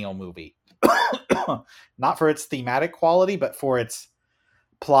millennial movie. Not for its thematic quality, but for its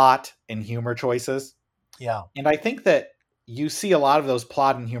plot and humor choices. Yeah. And I think that you see a lot of those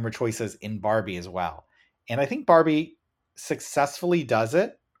plot and humor choices in Barbie as well. And I think Barbie successfully does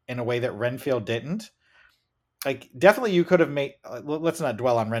it in a way that Renfield didn't. Like, definitely you could have made, let's not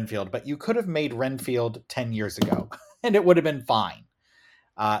dwell on Renfield, but you could have made Renfield 10 years ago and it would have been fine.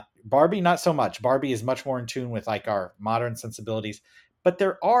 Barbie, not so much. Barbie is much more in tune with like our modern sensibilities. But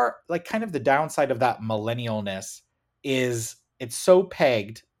there are like kind of the downside of that millennialness is it's so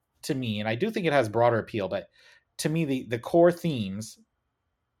pegged to me, and I do think it has broader appeal, but to me the core themes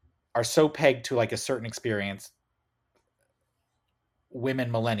are so pegged to like a certain experience,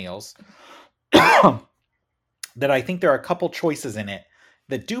 women millennials, that I think there are a couple choices in it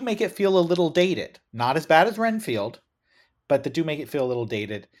that do make it feel a little dated. Not as bad as Renfield, but that do make it feel a little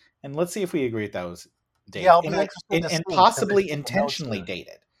dated. And let's see if we agree with those, Yeah, Dave. I'll And be like interested to see and because I possibly took some notes intentionally here.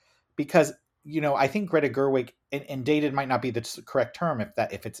 dated. Because I think Greta Gerwig, and dated might not be the correct term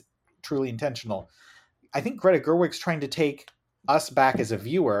if it's truly intentional. I think Greta Gerwig's trying to take us back as a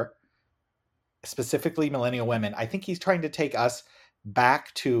viewer, specifically millennial women. I think he's trying to take us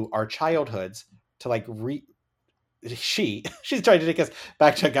back to our childhoods to like she's trying to take us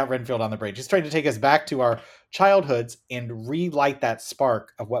back to, I got Renfield on the brain. She's trying to take us back to our childhoods and relight that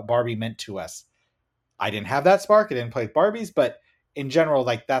spark of what Barbie meant to us. I didn't have that spark. I didn't play with Barbies, but in general,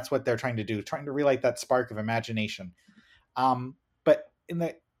 like that's what they're trying to do, trying to relight that spark of imagination. But in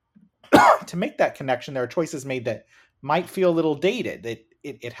the to make that connection, there are choices made that might feel a little dated.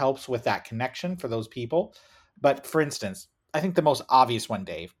 It helps with that connection for those people. But for instance, I think the most obvious one,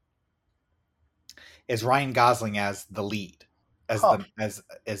 Dave, is Ryan Gosling as the lead, as Huh.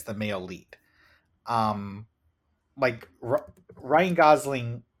 the male lead. Um, like Ryan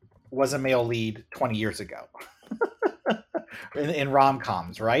Gosling was a male lead 20 years ago in rom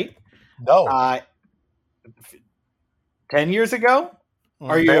coms, right? No, Uh, 10 years ago?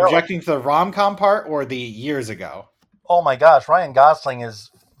 Are you barely. objecting to the rom com part or the years ago? Oh my gosh, Ryan Gosling is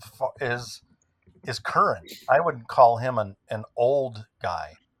current. I wouldn't call him an old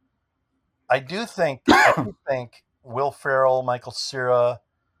guy. I do think Will Ferrell, Michael Cera,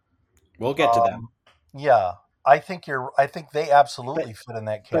 We'll get to them. um, yeah, I think they absolutely But fit in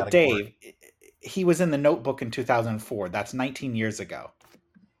that but category. Dave, he was in the Notebook in 2004. That's 19 years ago.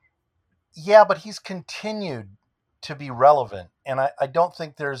 Yeah, but he's continued to be relevant, and I don't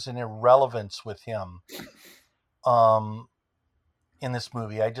think there's an irrelevance with him um, in this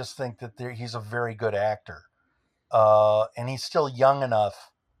movie. I just think that he's a very good actor, and he's still young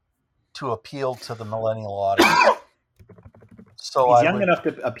enough to appeal to the millennial audience. So He's I young would, enough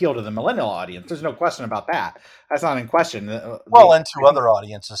to appeal to the millennial audience. There's no question about that. That's not in question. well, and I to think other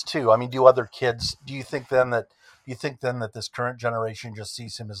audiences too. I mean, do other kids? Do you think then that this current generation just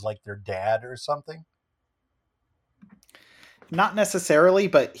sees him as like their dad or something? not necessarily,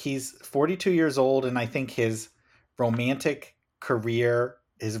 but he's 42 years old, and I think his romantic career,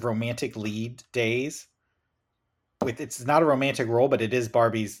 his romantic lead days, with it's not a romantic role, but it is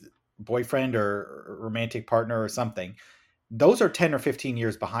Barbie's boyfriend or romantic partner or something. Those are 10 or 15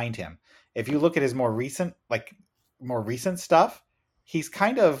 years behind him. If you look at his more recent stuff, he's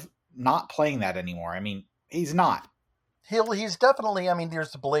kind of not playing that anymore. I mean, he's not. He's definitely. I mean,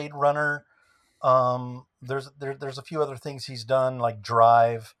 there's the Blade Runner. There's a few other things he's done like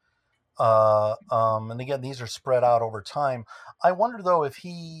Drive. And again, these are spread out over time. I wonder though if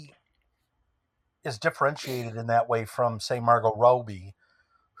he is differentiated in that way from, say, Margot Robbie,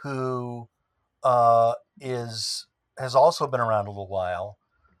 who is has also been around a little while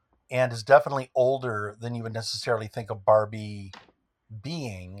and is definitely older than you would necessarily think of Barbie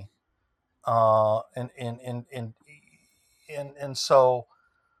being. Uh, and and and and and so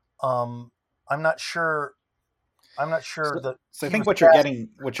um, I'm not sure. I'm not sure So, that so I he think was cast.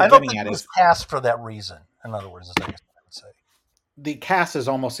 what you're I don't getting think at he was is cast for that reason. In other words, is I guess what I would say. the cast is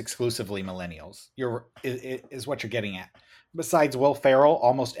almost exclusively millennials. Is what you're getting at. Besides Will Ferrell,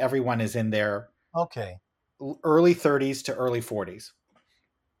 almost everyone is in their Okay. early 30s to early 40s.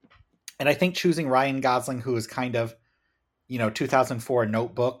 And I think choosing Ryan Gosling, who is kind of 2004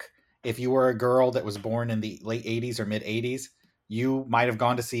 Notebook, if you were a girl that was born in the late 80s or mid 80s, you might have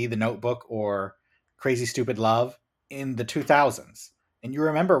gone to see The Notebook or Crazy Stupid Love in the 2000s. And you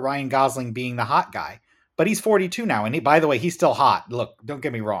remember Ryan Gosling being the hot guy. But he's 42 now. And by the way, he's still hot. Look, don't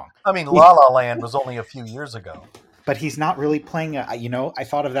get me wrong. I mean, La La Land was only a few years ago. But he's not really playing I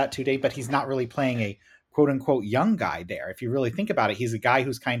thought of that today, but he's not really playing a quote unquote young guy there. If you really think about it, he's a guy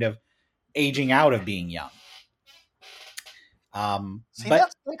who's kind of aging out of being young. See, But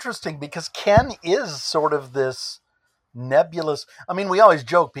that's interesting because Ken is sort of this nebulous. I mean, we always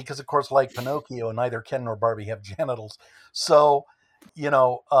joke because, of course, like Pinocchio, neither Ken nor Barbie have genitals. So, you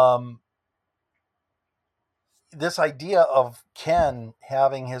know, this idea of Ken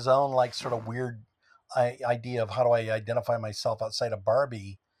having his own, like, sort of weird idea of how do I identify myself outside of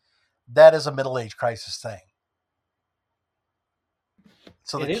Barbie, that is a middle age crisis thing.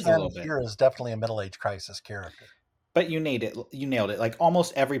 So the it is a Ken little bit. here is definitely a middle age crisis character. But you nailed it. You nailed it. Like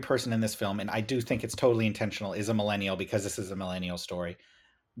almost every person in this film, and I do think it's totally intentional, is a millennial because this is a millennial story.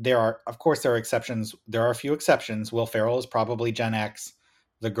 Of course, there are exceptions. There are a few exceptions. Will Ferrell is probably Gen X.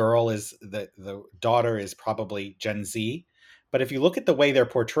 The daughter is probably Gen Z. But if you look at the way they're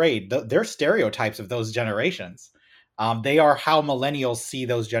portrayed, they're stereotypes of those generations. They are how millennials see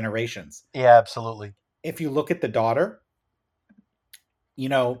those generations. Yeah, absolutely. If you look at the daughter, you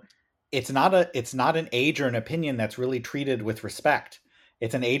know, it's not an age or an opinion that's really treated with respect.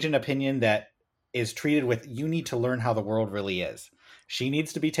 It's an age and opinion that is treated with you need to learn how the world really is. She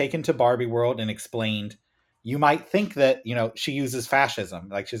needs to be taken to Barbie world and explained. You might think that, she uses fascism.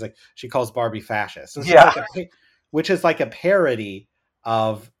 Like she calls Barbie fascist. Yeah. Which is like a parody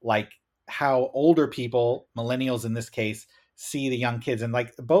of like how older people, millennials in this case, see the young kids, and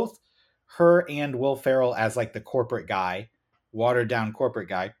like both her and Will Ferrell as like the corporate guy, watered down corporate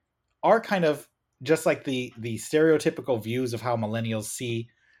guy, are kind of just like the stereotypical views of how millennials see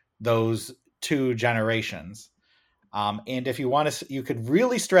those two generations. And if you want to, you could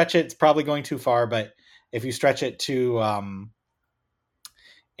really stretch it. It's probably going too far, but if you stretch it to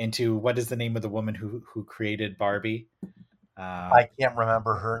into what is the name of the woman who created Barbie? I can't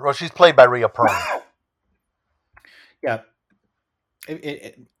remember her. Well, she's played by Rhea Perlman. Yeah,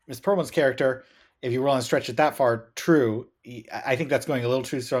 Miss Perlman's character. if you're willing to stretch it that far, true. I think that's going a little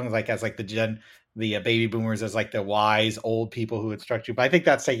too strong, like as like the baby boomers as like the wise old people who instruct you. But I think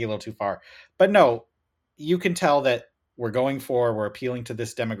that's taking a little too far. But no, you can tell that we're appealing to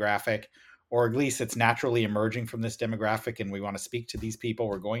this demographic, or at least it's naturally emerging from this demographic, and we want to speak to these people.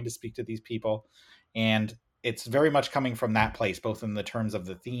 We're going to speak to these people, and it's very much coming from that place, both in the terms of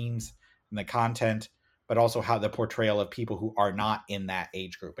the themes and the content, but also how the portrayal of people who are not in that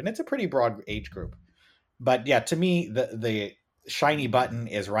age group. And it's a pretty broad age group. But yeah, to me, the shiny button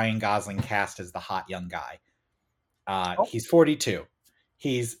is Ryan Gosling cast as the hot young guy. Oh, He's 42.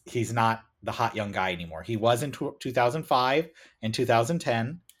 He's not the hot young guy anymore. He was in 2005 and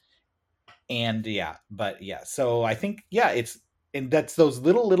 2010, and yeah, but yeah. So I think yeah, it's and that's those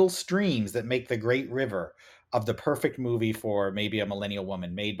little streams that make the great river of the perfect movie for maybe a millennial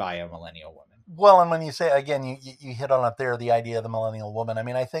woman made by a millennial woman. well, and when you say again, you hit on it there, the idea of the millennial woman. I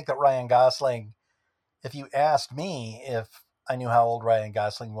mean, I think that Ryan Gosling, if you asked me if I knew how old Ryan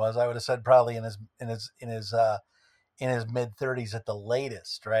Gosling was, I would have said probably in his mid 30s at the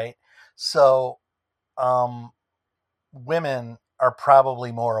latest, right? So, um, women are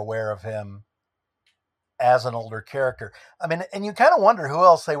probably more aware of him as an older character. I mean, and you kind of wonder who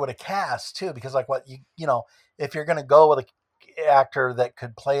else they would have cast too, because like what you know, if you're going to go with a actor that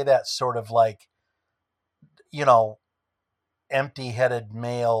could play that sort of like, you know, empty-headed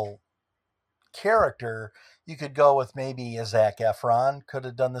male character, you could go with maybe a Zac Efron could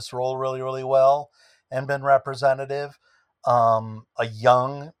have done this role really, really well and been representative. A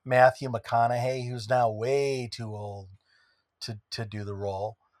young Matthew McConaughey, who's now way too old to do the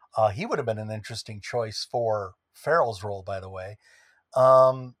role. He would have been an interesting choice for Farrell's role, by the way.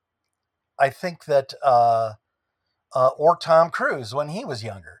 Um, I think that, or Tom Cruise when he was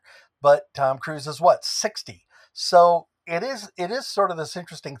younger, but Tom Cruise is what 60, so it is sort of this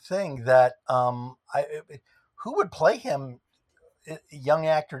interesting thing that who would play him, young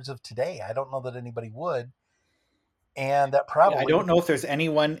actors of today. I don't know that anybody would, and that Yeah, I probably don't know if there's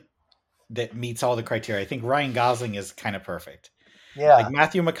anyone that meets all the criteria. I think Ryan Gosling is kind of perfect. Like yeah.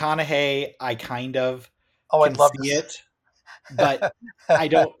 Matthew McConaughey, I kind of Oh, I'd can love to. see it, but I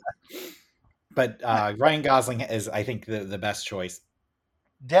don't. But Ryan Gosling is, I think, the best choice.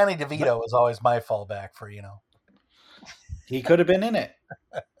 Danny But DeVito is always my fallback for he could have been in it.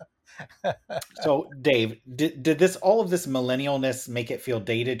 So, Dave, did this all of this millennialness make it feel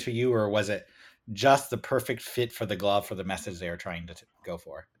dated to you, or was it just the perfect fit for the glove for the message they were trying to go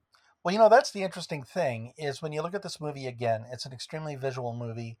for? Well, that's the interesting thing is when you look at this movie again, it's an extremely visual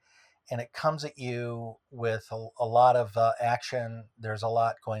movie, and it comes at you with a lot of action. There's a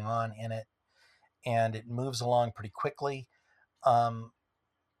lot going on in it, and it moves along pretty quickly. Um,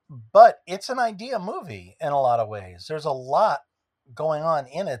 but it's an idea movie in a lot of ways. There's a lot going on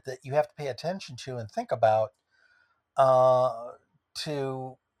in it that you have to pay attention to and think about, uh,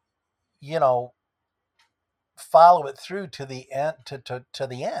 to you know follow it through to the end, to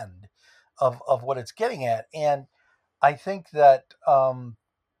the end of what it's getting at. And I think that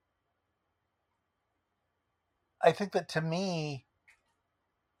to me,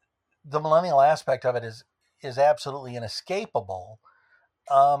 the millennial aspect of it is absolutely inescapable.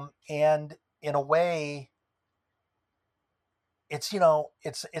 And in a way, it's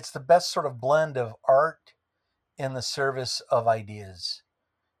the best sort of blend of art in the service of ideas.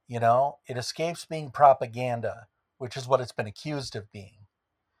 It escapes being propaganda, which is what it's been accused of being,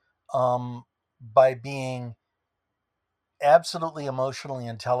 by being absolutely emotionally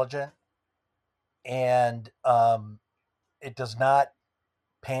intelligent, and it does not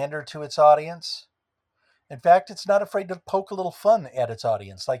pander to its audience. In fact, it's not afraid to poke a little fun at its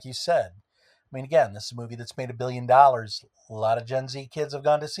audience, like you said. I mean, again, this is a movie that's made $1 billion. A lot of Gen Z kids have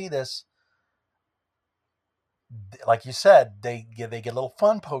gone to see this. Like you said, they get a little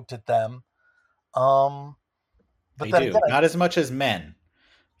fun poked at them. Um, but They then again, do not as much as men.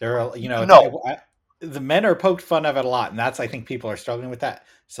 There are, no, the men are poked fun of it a lot, and that's I think people are struggling with that.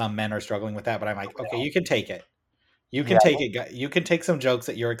 Some men are struggling with that, but I'm like, okay, you can take it. You can yeah, take it. You can take some jokes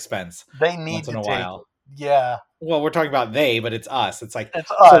at your expense they once need in to a take it. while. Yeah, Well, we're talking about they, but it's us. It's like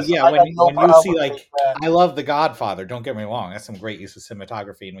it's so. us. Yeah, I got no when you problem see with like, that. I love The Godfather. Don't get me wrong. That's some great use of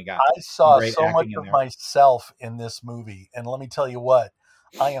cinematography, and we got I some saw great so much acting in of there. myself in this movie, and let me tell you what,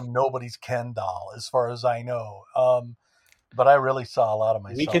 I am nobody's Ken doll as far as I know. But I really saw a lot of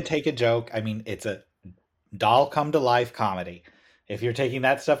We myself. can take a joke. I mean, it's a doll come to life comedy. If you're taking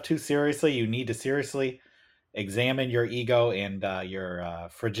that stuff too seriously, you need to seriously examine your ego and your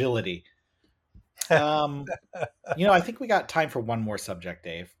fragility. Um, I think we got time for one more subject,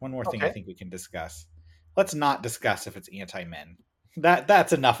 Dave. One more thing I Okay. think we can discuss. Let's not discuss if it's anti-men.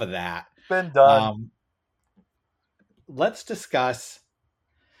 That's enough of that. Been done. Um, let's discuss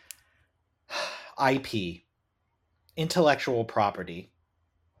IP, intellectual property.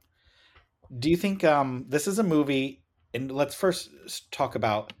 Do you think this is a movie? And let's first talk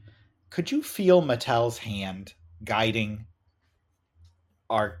about, could you feel Mattel's hand guiding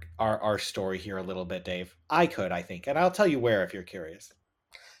our story here a little bit, Dave? I could, I think, and I'll tell you where if you're curious.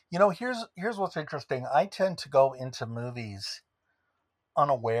 Here's what's interesting. I tend to go into movies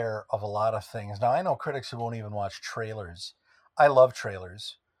unaware of a lot of things. Now I know critics who won't even watch trailers. I love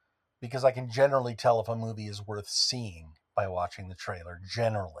trailers because I can generally tell if a movie is worth seeing by watching the trailer.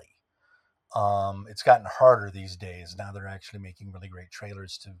 Generally, it's gotten harder these days. Now they're actually making really great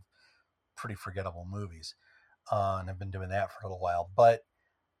trailers to pretty forgettable movies, and I've been doing that for a little while. But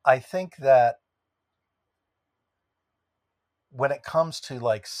I think that when it comes to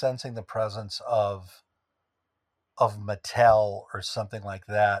like sensing the presence of Mattel or something like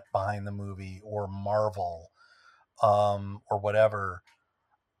that behind the movie, or Marvel, or whatever,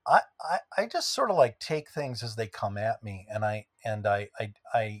 I just sort of like take things as they come at me, and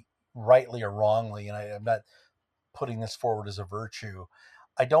I rightly or wrongly, and I'm not putting this forward as a virtue.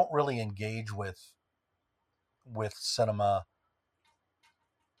 I don't really engage with cinema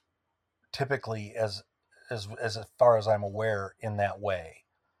typically as far as I'm aware in that way.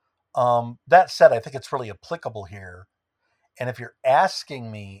 That said, I think it's really applicable here. And if you're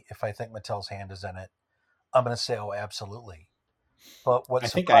asking me if I think Mattel's hand is in it, I'm going to say, oh, absolutely. But what I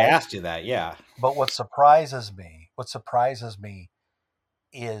think I surprised, asked you that. Yeah, what surprises me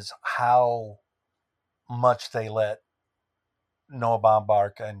is how much they let Noah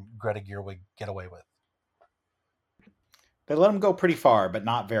Baumbach and Greta Gerwig get away with. they let him go pretty far, but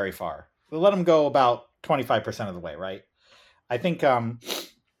not very far. They let him go about 25% of the way, right? I think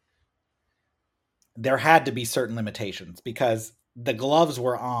there had to be certain limitations because the gloves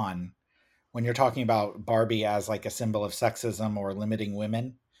were on when you're talking about Barbie as like a symbol of sexism or limiting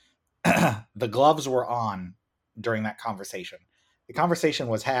women. The gloves were on during that conversation. The conversation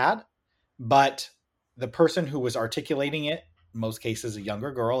was had, but the person who was articulating it, in most cases a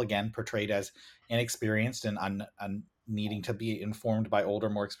younger girl, again portrayed as inexperienced and needing to be informed by older,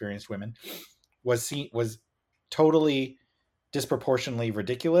 more experienced women, was totally disproportionately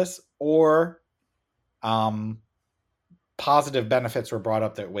ridiculous, or um, positive benefits were brought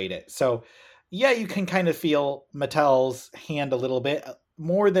up that weighed it. So, yeah, you can kind of feel Mattel's hand a little bit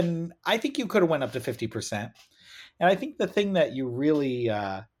more than I think you could have went up to 50%. And I think the thing that you really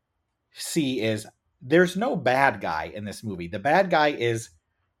see is there's no bad guy in this movie. The bad guy is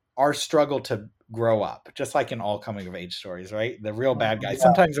our struggle to grow up, just like in all coming of age stories, right? The real bad guy. Yeah,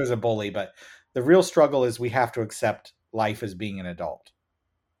 Sometimes there's a bully, but the real struggle is we have to accept life as being an adult.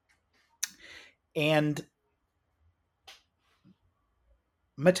 And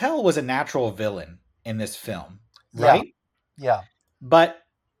Mattel was a natural villain in this film, yeah, right? yeah. But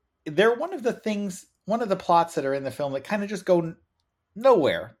they're one of the plots that are in the film that kind of just go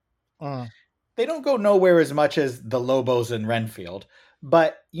nowhere. Mm. They don't go nowhere as much as the Lobos and Renfield,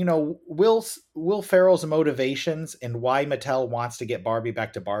 but Will Ferrell's motivations and why Mattel wants to get Barbie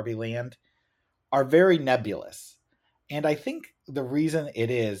back to Barbie Land are very nebulous. And I think the reason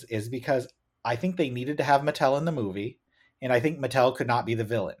it is because I think they needed to have Mattel in the movie, and I think Mattel could not be the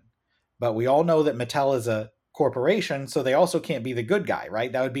villain. But we all know that Mattel is a corporation, so they also can't be the good guy,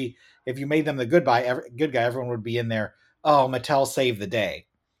 right? That would be if you made them the good guy, everyone would be in there. Oh, Mattel saved the day.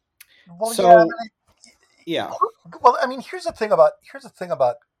 Well, yeah. So yeah, Well, I mean, here's the thing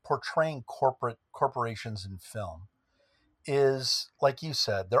about portraying corporations in film is, like you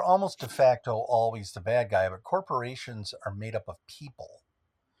said, they're almost de facto always the bad guy, but corporations are made up of people.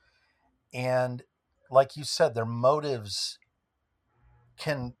 And like you said, their motives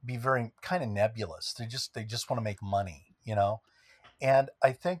can be very kind of nebulous. They just want to make money, you know? And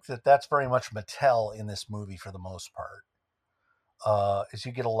I think that that's very much Mattel in this movie for the most part. Is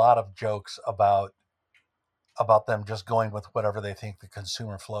you get a lot of jokes about them just going with whatever they think the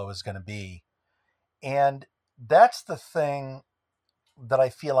consumer flow is going to be. And that's the thing that I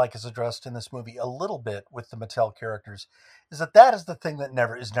feel like is addressed in this movie a little bit with the Mattel characters, is that is the thing that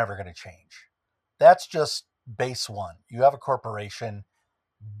never going to change. That's just base one. You have a corporation.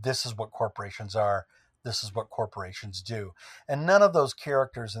 This is what corporations are. This is what corporations do. And none of those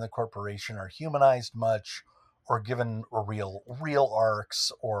characters in the corporation are humanized much, or given a real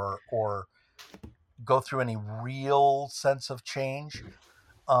arcs, or go through any real sense of change.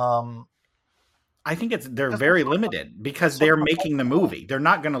 Um, I think they're because very limited because it's sort they're of making the predictable. movie. They're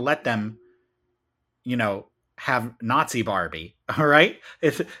not going to let them, you know, have Nazi Barbie. All right. I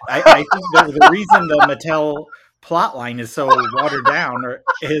think the reason the Mattel plot line is so watered down, or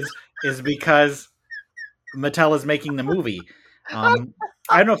is because Mattel is making the movie. Um,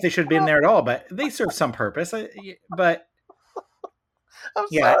 I don't know if they should have been there at all, but they serve some purpose. But I'm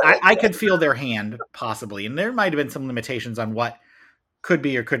yeah, sorry. I could feel their hand possibly, and there might have been some limitations on what could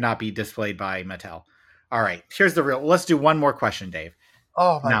be or could not be displayed by Mattel. All right, here's the real. Let's do one more question, Dave.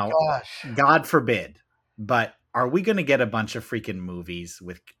 Oh my Now, gosh. God forbid, but are we going to get a bunch of freaking movies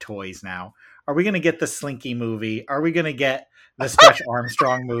with toys now? Are we going to get the Slinky movie? Are we going to get the Stretch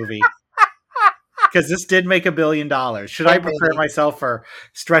Armstrong movie? Because this did make $1 billion. Should Hey, I prepare baby. myself for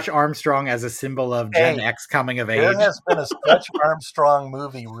Stretch Armstrong as a symbol of Gen Hey, X coming of there age? has been a Stretch Armstrong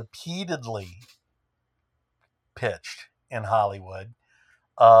movie repeatedly pitched in Hollywood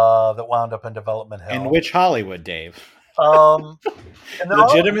that wound up in development In hell. which Hollywood, Dave? Um, and they're all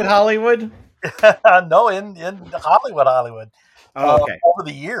Legitimate Hollywood? no, in Hollywood, Oh, okay. over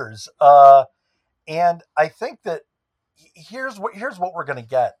the years. And I think that here's what we're going to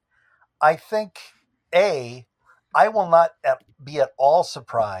get. I think a I will not be at all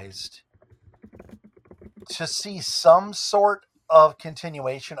surprised to see some sort of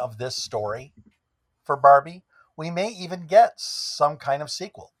continuation of this story for Barbie. We may even get some kind of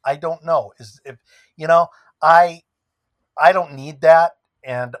sequel. I don't know. Is if you know, I I don't need that,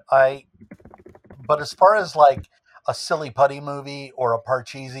 and I. But as far as like a silly putty movie or a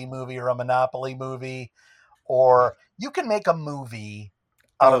Parcheesi movie or a Monopoly movie, or you can make a movie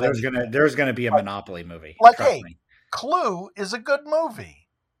out Oh, of anything. there's gonna be a Monopoly movie. Like, Trust hey, me. Clue is a good movie.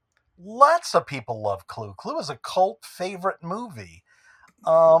 Lots of people love Clue. Clue is a cult favorite movie.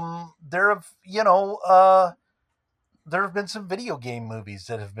 There have there have been some video game movies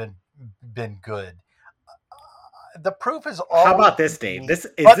that have been good. The proof is How always about this, going to Dave? be. This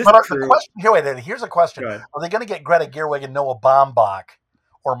is this The true? question here, wait, here's a question: Good. are they going to get Greta Gerwig and Noah Baumbach,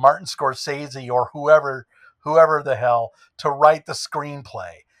 or Martin Scorsese, or whoever the hell, to write the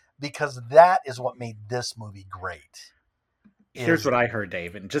screenplay? Because that is what made this movie great. Here's Is what I heard,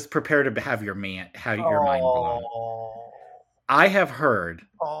 Dave, and just prepare to have your mind blown. oh I have heard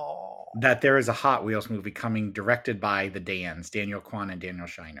oh that there is a Hot Wheels movie coming directed by the Daniel Kwan and Daniel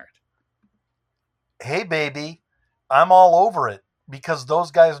Scheinert. hey baby, I'm all over it because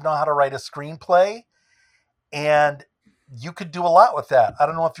those guys know how to write a screenplay, and you could do a lot with that. I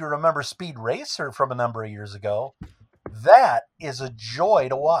don't know if you remember Speed Racer from a number of years ago. That is a joy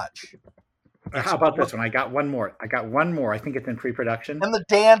to watch. It's How about this one? I got one more. I think it's in pre-production. and the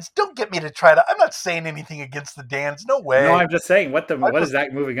Dans. Don't get me to try to. I'm not saying anything against the Dans. No No, way. I'm just saying I what is just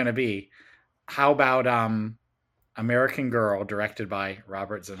that movie going to be? How about American Girl directed by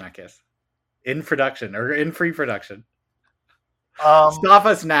Robert Zemeckis in production or in pre-production? um. Stop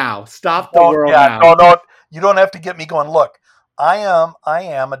us now. Stop the Don't world yeah. now. No, no. You don't have to get me going. Look, I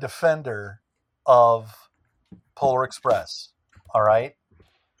am a defender of Polar Express. All right.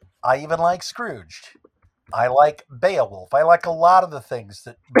 I even like Scrooged. I like Beowulf. I like a lot of the things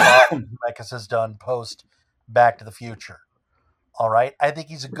that Bob Zemeckis has done post Back to the Future. All right, I think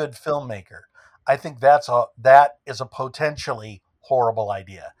he's a good filmmaker. I think that is a potentially horrible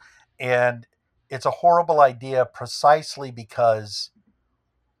idea, and it's a horrible idea precisely because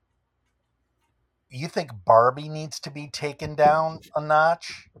you think Barbie needs to be taken down a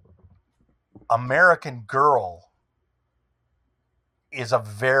notch. American Girl is a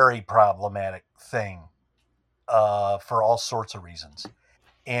very problematic thing for all sorts of reasons,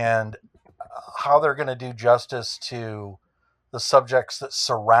 and how they're going to do justice to the subjects that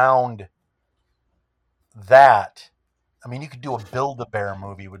surround that. I mean, you could do a Build-A-Bear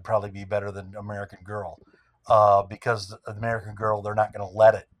movie would probably be better than American Girl, because American Girl they're not going to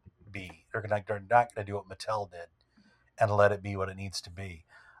let it be. They're not going to do what Mattel did and let it be what it needs to be.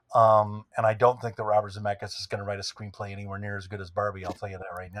 And I don't think that Robert Zemeckis is going to write a screenplay anywhere near as good as Barbie. I'll tell you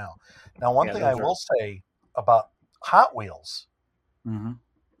that right now. Now, one Yeah, thing I those are. will say about Hot Wheels, Mm-hmm.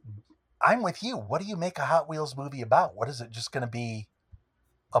 I'm with you. What do you make a Hot Wheels movie about? What is it just going to be?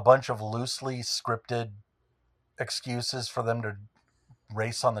 A bunch of loosely scripted excuses for them to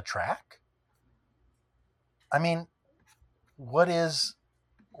race on the track? I mean, what is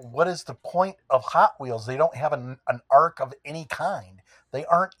the point of Hot Wheels? They don't have an arc of any kind. They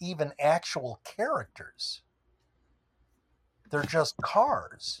aren't even actual characters. They're just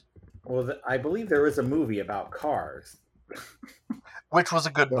cars, Well, I believe there is a movie about cars. which was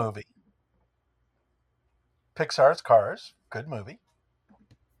a good Well, movie. Pixar's Cars, good movie.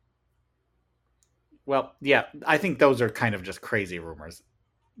 well, yeah, I think those are kind of just crazy rumors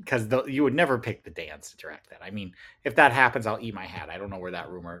because you would never pick the dance to direct that. I mean, if that happens, I'll eat my hat. I don't know where that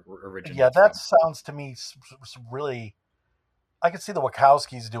rumor Yeah, originates that from. sounds to me really. I could see the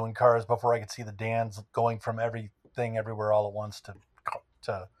Wachowskis doing Cars before I could see the Dans going from everything everywhere all at once to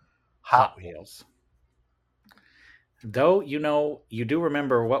Hot Hot Wheels. Wheels. Though, you do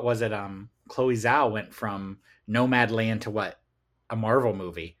remember, what was it? Chloe Zhao went from Nomadland to what? A Marvel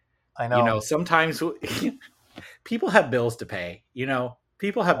movie. I know. Sometimes people have bills to pay.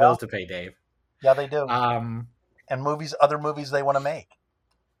 People have bills Well, to pay, Dave. yeah, they do. Um, And other movies they want to make,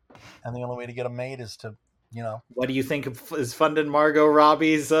 and the only way to get them made is to, you know. what do you think is funding Margot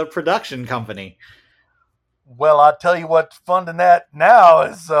Robbie's production company? Well, I'll tell you what's funding that now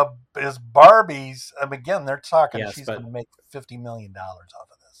is Barbie's. I mean, again, they're talking Yes, she's going but to make $50 million off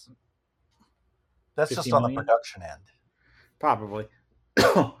of this. That's just 50 on the million, production end. probably.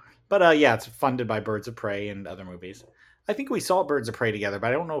 But yeah, it's funded by Birds of Prey and other movies. I think we saw Birds of Prey together, but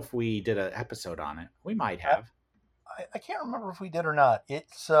I don't know if we did an episode on it. We might I, have. I can't remember if we did or not.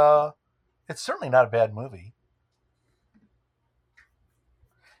 It's certainly not a bad movie.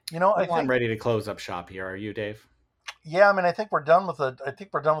 I Well, I'm think ready to close up shop here. Are you, Dave? yeah. I mean, I think we're done with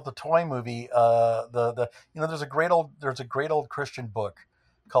the toy movie. There's a great old Christian book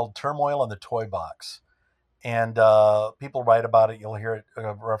called Turmoil in the Toy Box, and people write about it. You'll hear it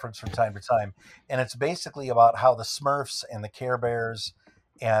referenced from time to time, and it's basically about how the Smurfs and the Care Bears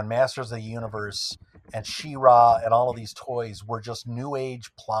and Masters of the Universe and She-Ra and all of these toys were just new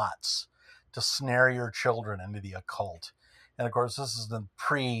age plots to snare your children into the occult. And of course, this is the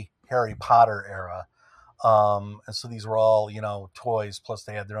pre Harry Potter era. And so these were all, toys, plus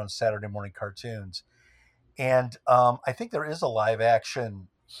they had their own Saturday morning cartoons. And I think there is a live action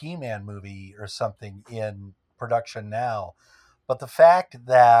He-Man movie or something in production now. But the fact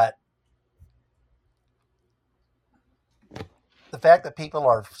that people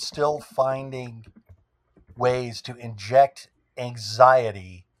are still finding ways to inject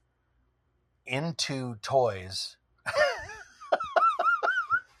anxiety into toys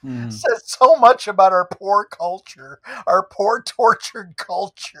Hmm. says so much about our poor culture, our poor tortured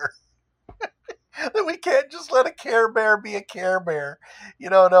culture, that we can't just let a Care Bear be a Care Bear.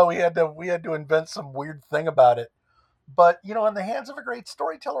 No, we had to invent some weird thing about it. But in the hands of a great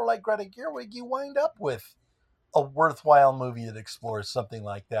storyteller like Greta Gerwig, you wind up with a worthwhile movie that explores something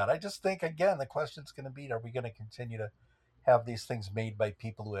like that. I just think, again, the question's going to be: are we going to continue to have these things made by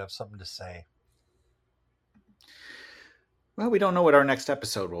people who have something to say? Well, we don't know what our next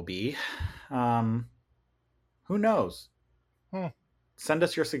episode will be. Um, who knows? Hmm. Send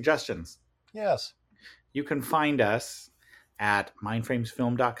us your suggestions. Yes. You can find us at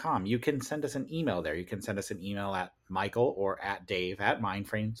mindframesfilm.com. You can send us an email there. You can send us an email at Michael or at Dave at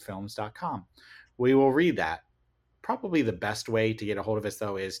mindframesfilms.com. We will read that. Probably the best way to get a hold of us,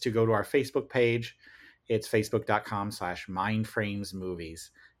 though, is to go to our Facebook page. It's facebook.com/mindframesmovies.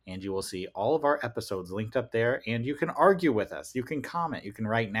 And you will see all of our episodes linked up there. And you can argue with us. You can comment. You can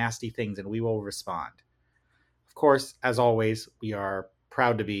write nasty things, and we will respond. Of course, as always, we are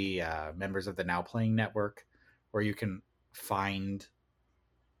proud to be members of the Now Playing Network, where you can find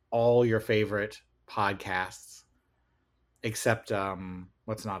all your favorite podcasts, except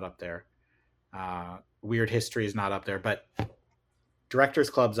what's not up there. Weird History is not up there, but Directors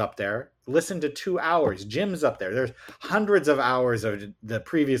Club's up there. Listen to 2 hours. Jim's up there. There's hundreds of hours of the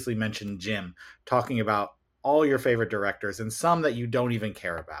previously mentioned Jim talking about all your favorite directors and some that you don't even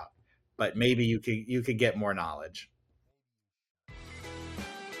care about, but maybe you could get more knowledge.